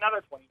to me in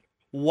another 20 years.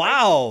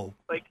 Wow.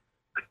 Like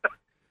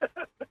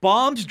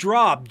bombs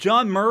drop.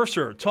 John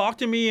Mercer, talk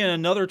to me in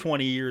another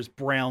 20 years,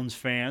 Browns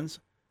fans.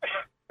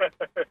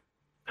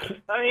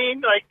 I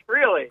mean, like,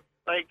 really.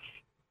 Like,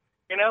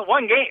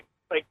 one game.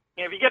 Like,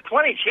 if you get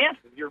 20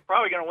 chances, you're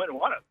probably going to win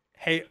one of them.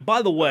 Hey,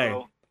 by the way,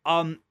 So,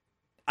 I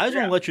just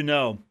want to let you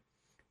know,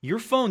 your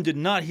phone did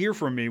not hear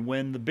from me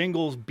when the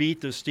Bengals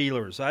beat the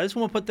Steelers. I just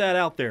want to put that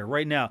out there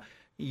right now.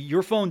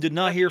 Your phone did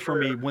not hear from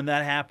me when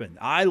that happened.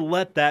 I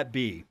let that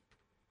be.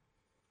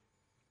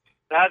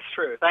 That's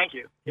true. Thank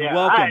you. You're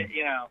welcome.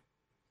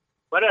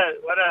 What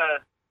a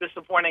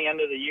disappointing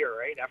end of the year,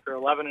 right? After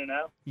 11-0.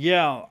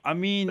 Yeah, I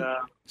mean,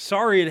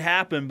 sorry it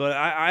happened, but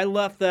I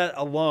left that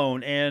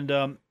alone.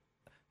 And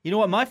you know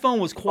what? My phone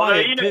was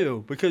quiet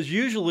too, because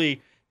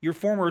usually your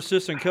former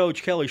assistant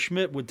coach Kelly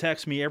Schmidt would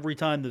text me every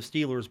time the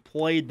Steelers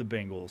played the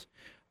Bengals.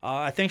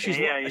 I think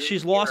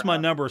she's lost my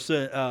number.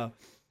 So,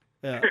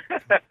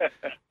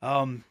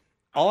 all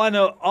I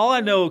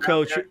know,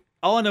 Coach.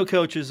 All I know,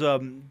 Coach, is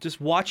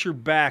just watch your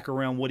back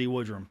around Woody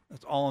Woodrum.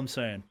 That's all I'm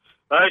saying.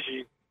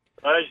 Fuzzy.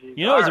 As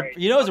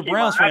a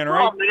Browns fan,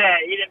 right? I saw him today.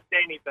 He didn't say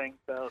anything,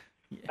 so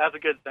that's a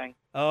good thing.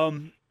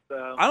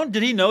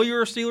 Did he know you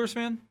were a Steelers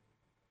fan?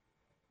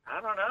 I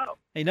don't know.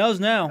 He knows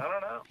now. I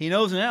don't know. He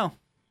knows now.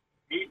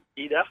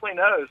 He definitely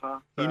knows,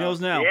 huh? So, he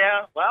knows now.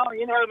 Yeah. Well,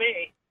 you know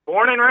me,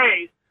 born and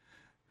raised.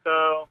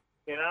 So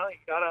you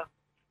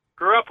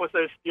grew up with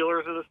those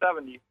Steelers of the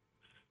 '70s.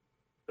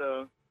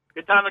 So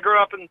good time to grow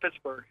up in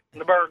Pittsburgh, in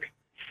the Burgh.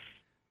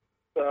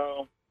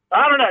 So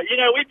I don't know.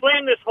 We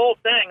blamed this whole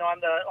thing on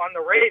the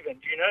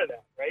Ravens. You know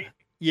that, right?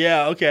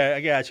 Yeah. Okay,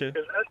 I got you.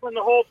 Because that's when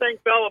the whole thing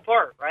fell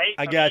apart, right?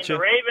 I got you.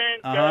 The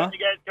Ravens got to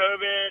get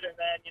COVID, and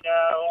then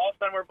all of a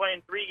sudden we're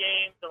playing 3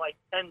 games in like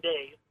 10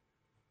 days,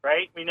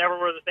 right? We never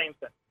were the same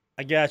thing.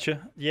 I got you.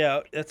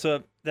 Yeah, that's.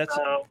 I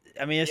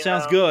mean, it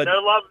sounds know, good.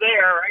 No love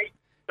there, right?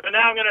 So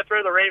now I'm going to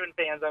throw the Raven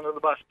fans under the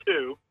bus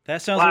too.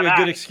 That sounds like a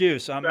good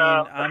excuse. I mean,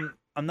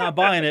 I'm not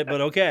buying it, but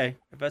okay.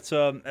 If that's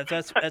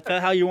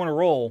how you want to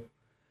roll.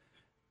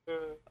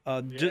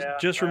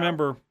 Just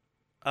remember,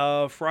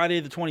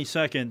 Friday the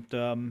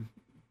 22nd.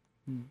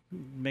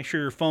 Make sure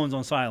your phone's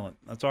on silent.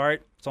 That's all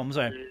right. That's all I'm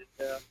saying.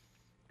 Yeah.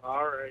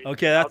 All right.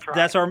 Okay,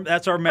 that's our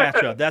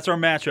matchup. That's our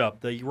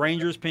matchup. The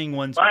Rangers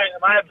Penguins. Am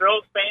I a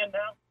Bills fan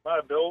now? Am I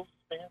a Bills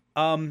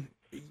fan?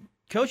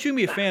 Coach, you can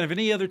be a fan of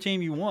any other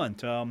team you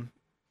want.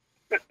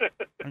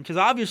 Because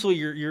obviously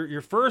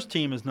your first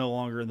team is no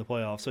longer in the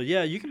playoffs. So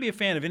yeah, you can be a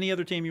fan of any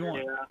other team you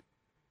want. Yeah.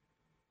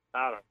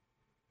 I don't know.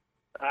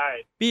 All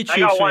right. Be a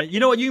Chiefs fan. You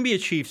know what? You can be a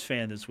Chiefs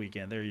fan this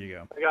weekend. There you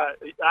go.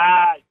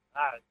 I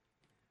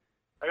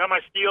got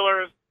my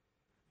Steelers,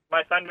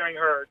 my Thundering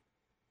Herd,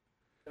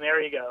 and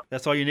there you go.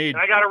 That's all you need.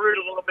 And I got to root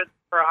a little bit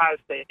for Ohio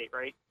State,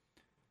 right?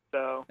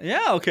 So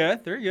yeah, okay,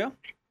 there you go.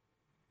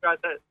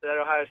 Got that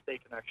Ohio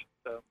State connection,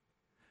 so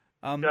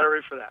got to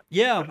root for that.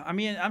 Yeah, I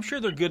mean, I'm sure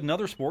they're good in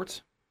other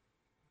sports.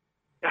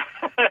 Yeah,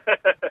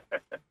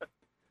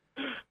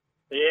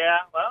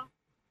 well,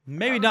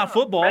 maybe not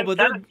football, men's but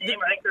tennis team,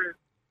 I think they're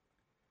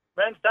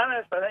men's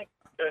tennis. I think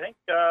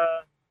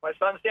my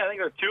son's team. I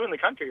think they're 2 in the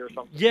country or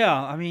something. Yeah,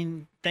 I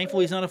mean,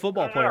 thankfully he's not a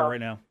football player right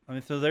now. I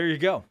mean, so there you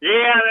go.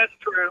 Yeah, that's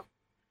true.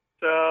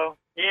 So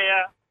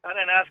yeah, I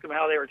didn't ask him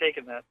how they were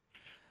taking that.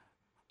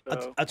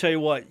 So. I'll tell you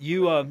what,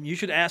 you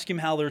should ask him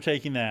how they're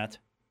taking that,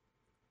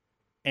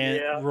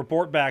 and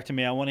report back to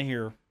me. I want to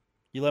hear.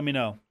 You let me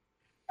know.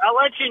 I'll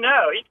let you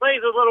know. He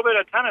plays a little bit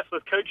of tennis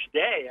with Coach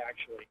Day,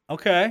 actually.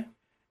 Okay,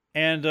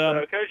 and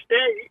so Coach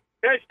Day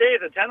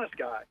is a tennis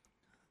guy.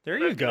 There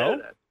you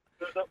go.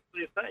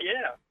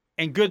 Yeah.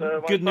 And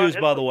good news,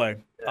 by the way.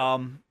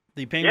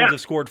 The Penguins have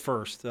scored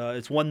first.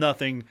 It's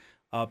 1-0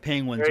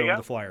 Penguins over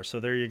the Flyers. So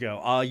there you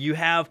go. You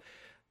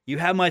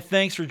have my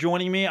thanks for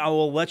joining me. I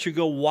will let you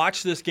go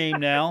watch this game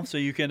now, so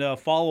you can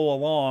follow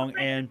along.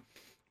 And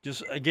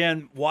just,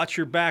 again, watch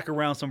your back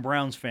around some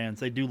Browns fans.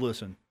 They do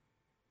listen.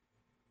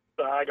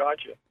 I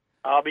got you.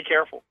 I'll be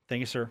careful. Thank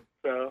you, sir.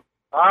 So,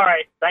 all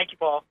right. Thank you,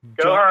 Paul.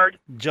 Go Herd.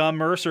 John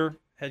Mercer,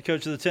 head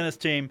coach of the tennis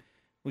team.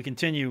 We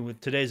continue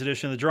with today's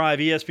edition of The Drive,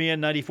 ESPN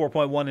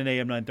 94.1 and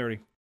AM 930.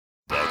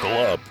 Buckle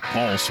up.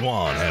 Paul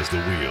Swann has the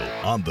wheel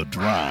on The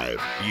Drive,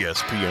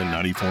 ESPN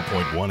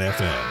 94.1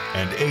 FM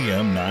and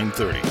AM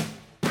 930.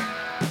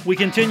 We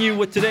continue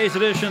with today's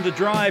edition of The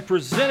Drive,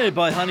 presented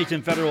by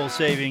Huntington Federal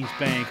Savings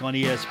Bank on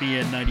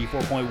ESPN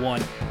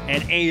 94.1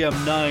 and AM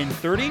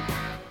 930.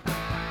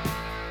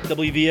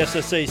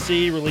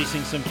 WVSSAC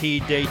releasing some key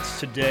dates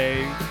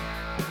today.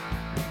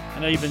 I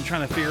know you've been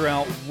trying to figure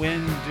out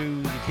when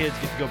do the kids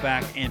get to go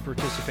back and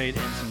participate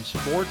in some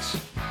sports.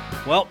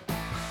 Well,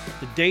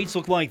 the dates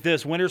look like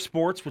this. Winter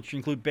sports, which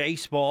include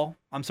basketball,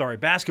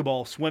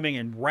 swimming,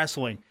 and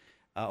wrestling,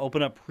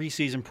 open up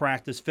preseason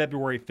practice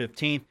February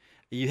 15th.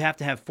 You have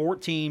to have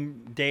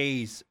 14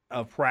 days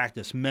of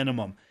practice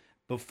minimum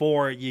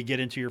before you get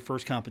into your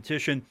first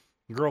competition.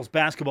 Girls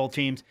basketball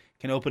teams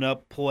can open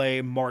up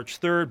play March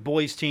 3rd.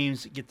 Boys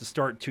teams get to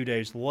start 2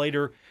 days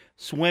later.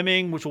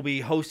 Swimming, which will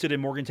be hosted in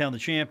Morgantown, the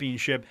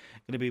championship,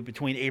 going to be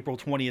between April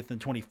 20th and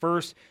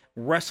 21st.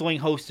 Wrestling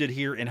hosted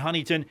here in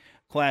Huntington.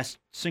 Class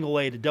single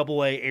A to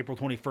double A, April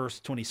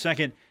 21st to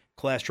 22nd.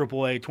 Class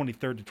triple A,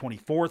 23rd to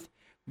 24th.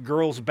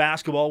 Girls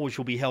basketball, which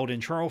will be held in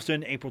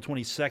Charleston, April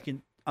 27th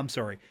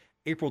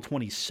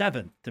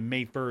to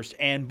May 1st.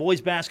 And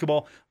boys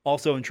basketball,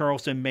 also in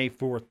Charleston, May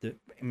 4th to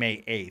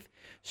May 8th.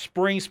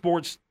 Spring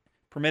sports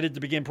permitted to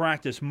begin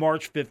practice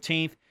March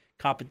 15th.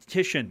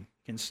 Competition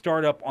can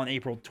start up on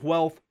April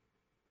 12th.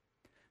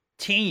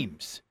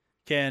 Teams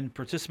can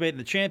participate in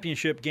the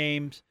championship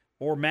games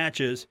or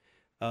matches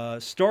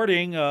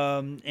starting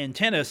in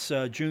tennis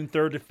June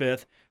 3rd to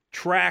 5th.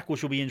 Track,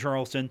 which will be in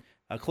Charleston.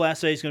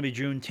 Class A is going to be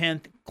June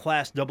 10th.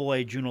 Class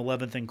AA June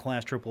 11th. And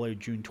Class AAA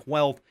June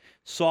 12th.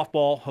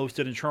 Softball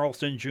hosted in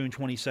Charleston June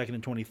 22nd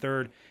and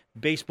 23rd.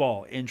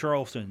 Baseball in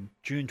Charleston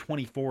June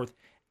 24th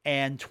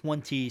and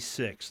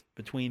 26th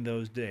between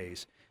those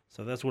days.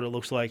 So that's what it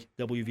looks like.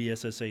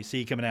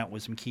 WVSSAC coming out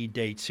with some key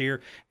dates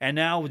here. And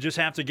now we just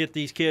have to get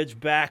these kids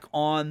back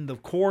on the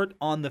court,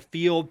 on the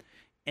field,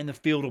 in the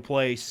field of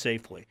play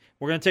safely.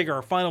 We're going to take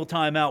our final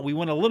time out. We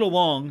went a little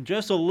long,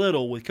 just a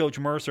little, with Coach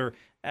Mercer,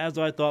 as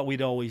I thought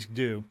we'd always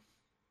do.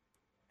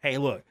 Hey,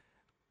 look,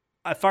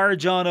 I fired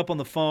John up on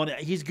the phone.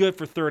 He's good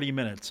for 30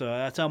 minutes.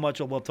 That's how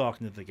much I love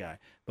talking to the guy.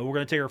 But we're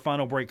going to take our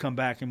final break, come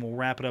back, and we'll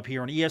wrap it up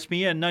here on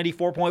ESPN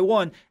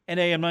 94.1 and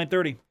AM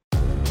 930.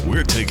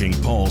 We're taking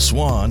Paul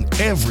Swann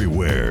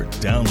everywhere.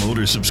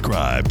 Download or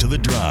subscribe to The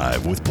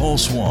Drive with Paul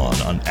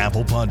Swann on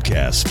Apple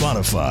Podcasts,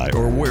 Spotify,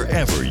 or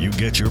wherever you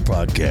get your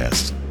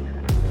podcasts.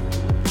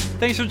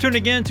 Thanks for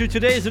tuning in to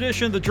today's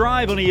edition of The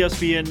Drive on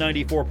ESPN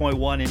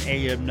 94.1 and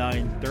AM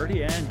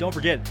 930. And don't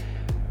forget,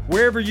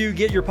 wherever you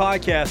get your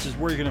podcast is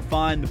where you're going to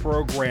find the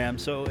program.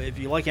 So if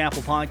you like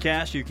Apple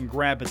Podcasts, you can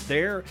grab it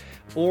there.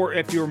 Or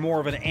if you're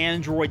more of an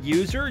Android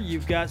user,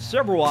 you've got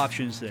several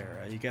options there.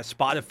 You got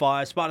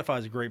Spotify. Spotify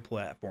is a great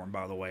platform,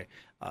 by the way.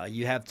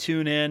 You have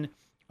TuneIn.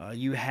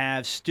 You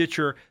have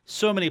Stitcher.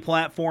 So many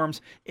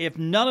platforms. If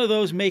none of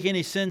those make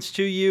any sense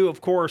to you, of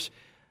course,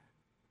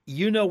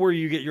 you know where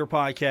you get your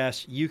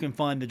podcast. You can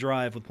find The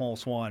Drive with Paul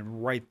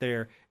Swann right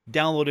there.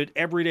 Download it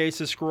every day.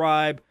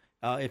 Subscribe.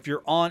 If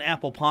you're on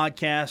Apple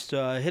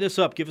Podcasts, hit us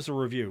up. Give us a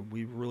review.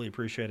 We really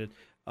appreciate it.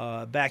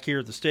 Back here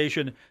at the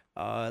station,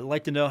 I'd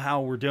like to know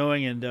how we're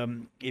doing.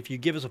 And if you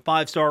give us a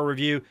 5-star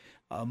review,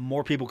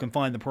 more people can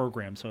find the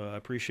program. So I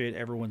appreciate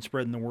everyone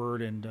spreading the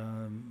word and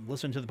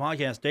listening to the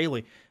podcast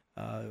daily.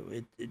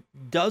 It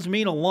does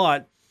mean a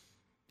lot.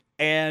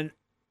 And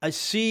I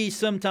see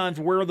sometimes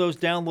where those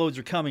downloads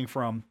are coming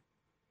from.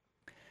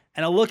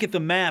 And I look at the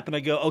map and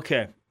I go,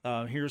 okay,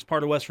 here's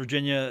part of West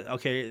Virginia.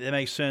 Okay, that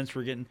makes sense.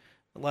 We're getting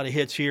a lot of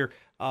hits here.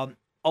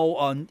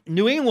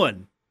 New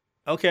England.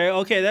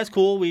 Okay, that's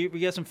cool. We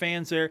got some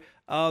fans there.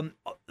 The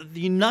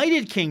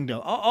United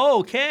Kingdom.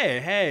 Okay.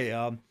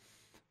 Hey,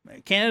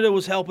 Canada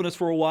was helping us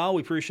for a while.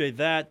 We appreciate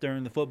that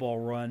during the football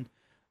run.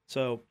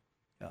 So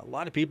a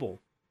lot of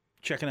people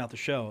checking out the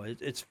show.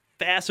 It's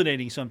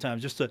fascinating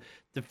sometimes just to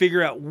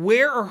figure out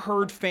where are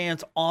Herd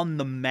fans on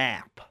the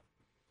map.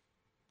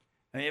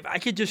 I mean, if I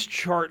could just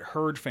chart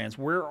Herd fans,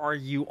 where are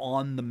you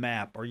on the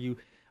map? Are you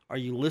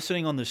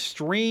listening on the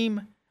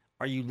stream?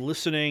 Are you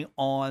listening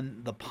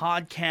on the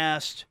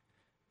podcast?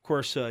 Of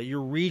course,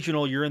 you're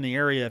regional. You're in the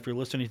area if you're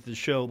listening to the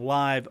show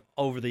live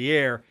over the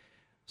air.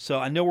 So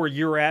I know where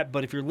you're at,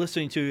 but if you're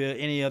listening to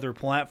any other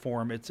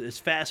platform, it's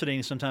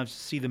fascinating sometimes to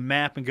see the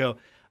map and go,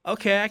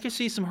 okay, I can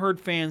see some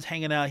Herd fans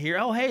hanging out here.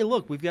 Oh, hey,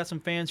 look, we've got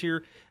some fans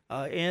here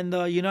in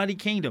the United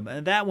Kingdom.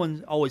 And that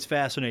one always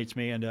fascinates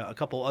me, and a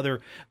couple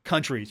other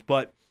countries.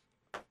 But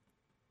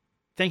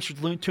thanks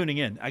for tuning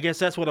in. I guess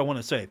that's what I want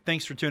to say.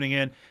 Thanks for tuning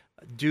in.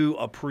 Do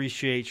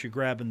appreciate you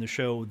grabbing the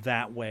show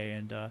that way.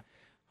 And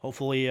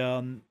hopefully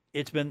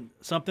it's been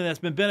something that's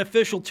been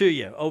beneficial to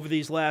you over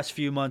these last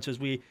few months as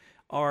we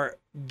are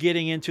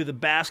getting into the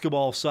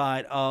basketball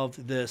side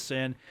of this.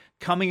 And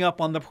coming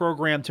up on the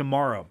program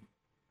tomorrow,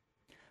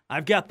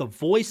 I've got the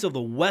voice of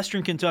the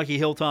Western Kentucky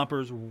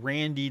Hilltoppers,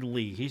 Randy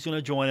Lee. He's going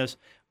to join us.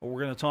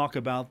 We're going to talk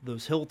about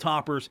those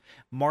Hilltoppers.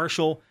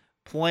 Marshall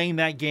playing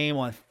that game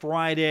on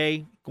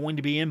Friday, going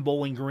to be in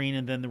Bowling Green,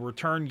 and then the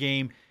return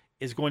game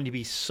is going to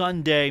be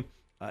Sunday.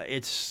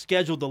 It's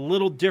scheduled a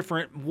little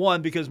different,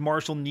 one, because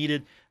Marshall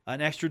needed an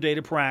extra day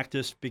to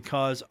practice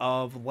because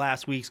of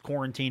last week's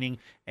quarantining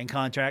and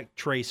contact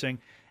tracing.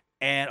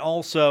 And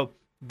also,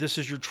 this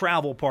is your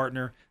travel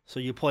partner,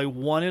 so you play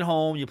one at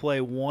home, you play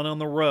one on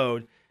the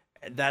road.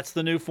 That's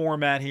the new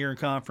format here in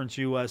Conference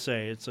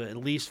USA. It's at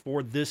least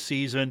for this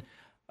season.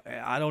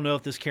 I don't know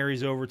if this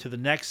carries over to the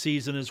next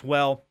season as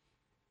well,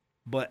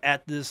 but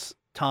at this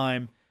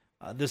time,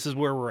 this is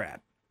where we're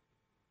at.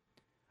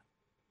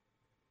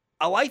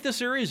 I like the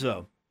series,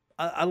 though.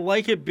 I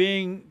like it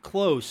being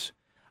close.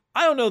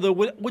 I don't know, though.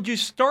 Would you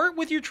start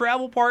with your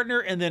travel partner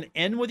and then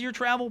end with your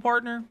travel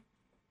partner?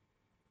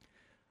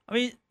 I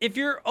mean, if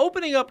you're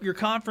opening up your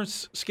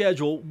conference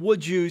schedule,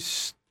 would you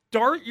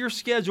start your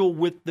schedule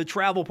with the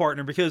travel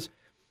partner? Because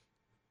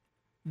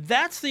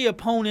that's the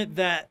opponent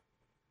that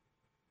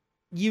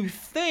you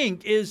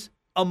think is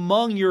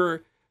among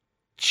your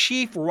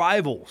chief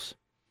rivals.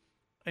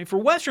 I mean, for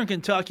Western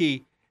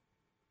Kentucky,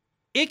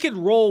 it could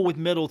roll with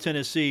Middle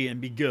Tennessee and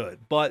be good.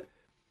 But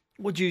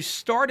would you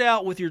start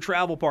out with your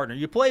travel partner?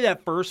 You play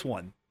that first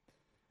one,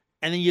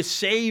 and then you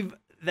save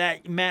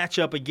that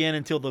matchup again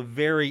until the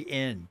very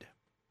end.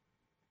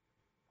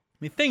 I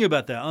mean, think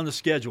about that on the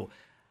schedule.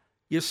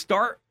 You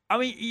start, I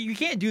mean, you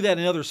can't do that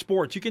in other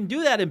sports. You can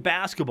do that in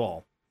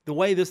basketball, the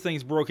way this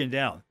thing's broken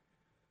down.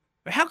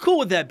 How cool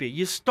would that be?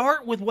 You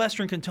start with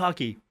Western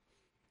Kentucky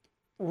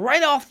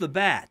right off the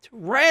bat,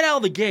 right out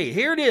of the gate.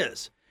 Here it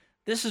is.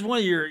 This is one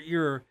of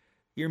your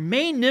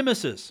main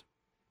nemesis.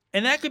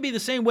 And that could be the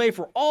same way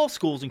for all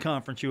schools in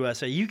Conference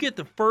USA. You get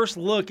the first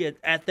look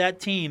at that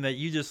team that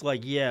you just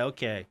like, yeah,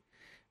 okay.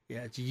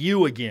 Yeah, it's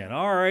you again.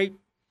 All right,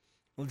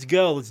 let's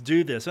go. Let's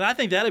do this. And I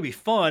think that'd be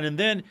fun. And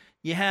then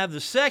you have the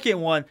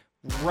second one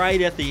right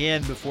at the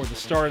end before the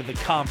start of the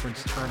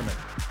conference tournament.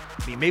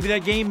 I mean, maybe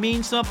that game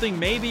means something.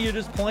 Maybe you're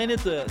just playing it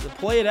to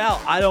play it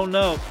out. I don't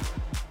know.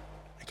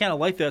 I kind of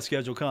like that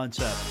schedule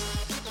concept.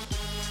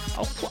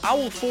 I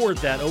will forward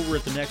that over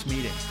at the next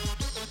meeting.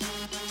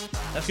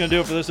 That's going to do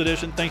it for this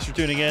edition. Thanks for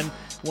tuning in.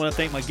 I want to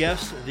thank my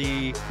guest,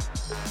 the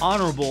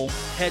honorable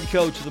head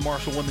coach of the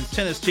Marshall women's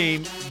tennis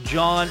team,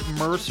 John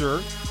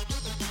Mercer.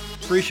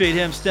 Appreciate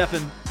him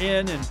stepping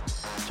in and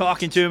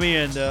talking to me,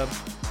 and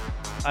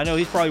I know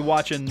he's probably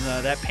watching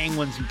that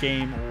Penguins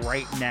game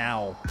right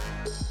now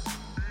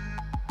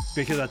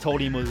because I told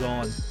him it was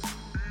on.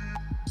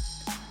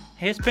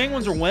 Hey, his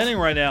Penguins are winning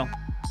right now.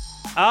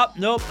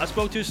 Nope, I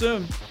spoke too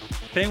soon.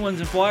 Penguins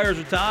and Flyers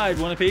are tied,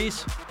 1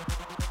 apiece.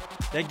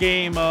 That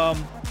game, the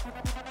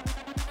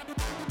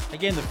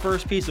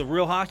first piece of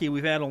real hockey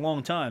we've had in a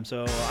long time.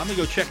 So I'm going to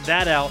go check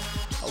that out.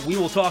 We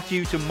will talk to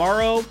you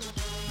tomorrow.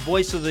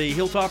 Voice of the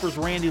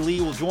Hilltoppers, Randy Lee,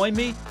 will join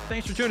me.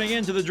 Thanks for tuning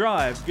in to The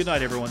Drive. Good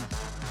night, everyone.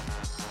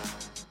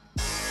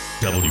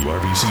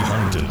 WRBC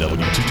Huntington,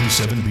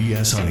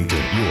 W227BS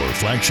Huntington, your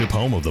flagship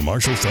home of the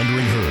Marshall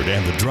Thundering Herd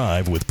and The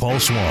Drive with Paul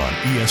Swann,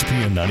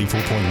 ESPN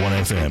 94.1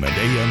 FM and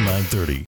AM 930.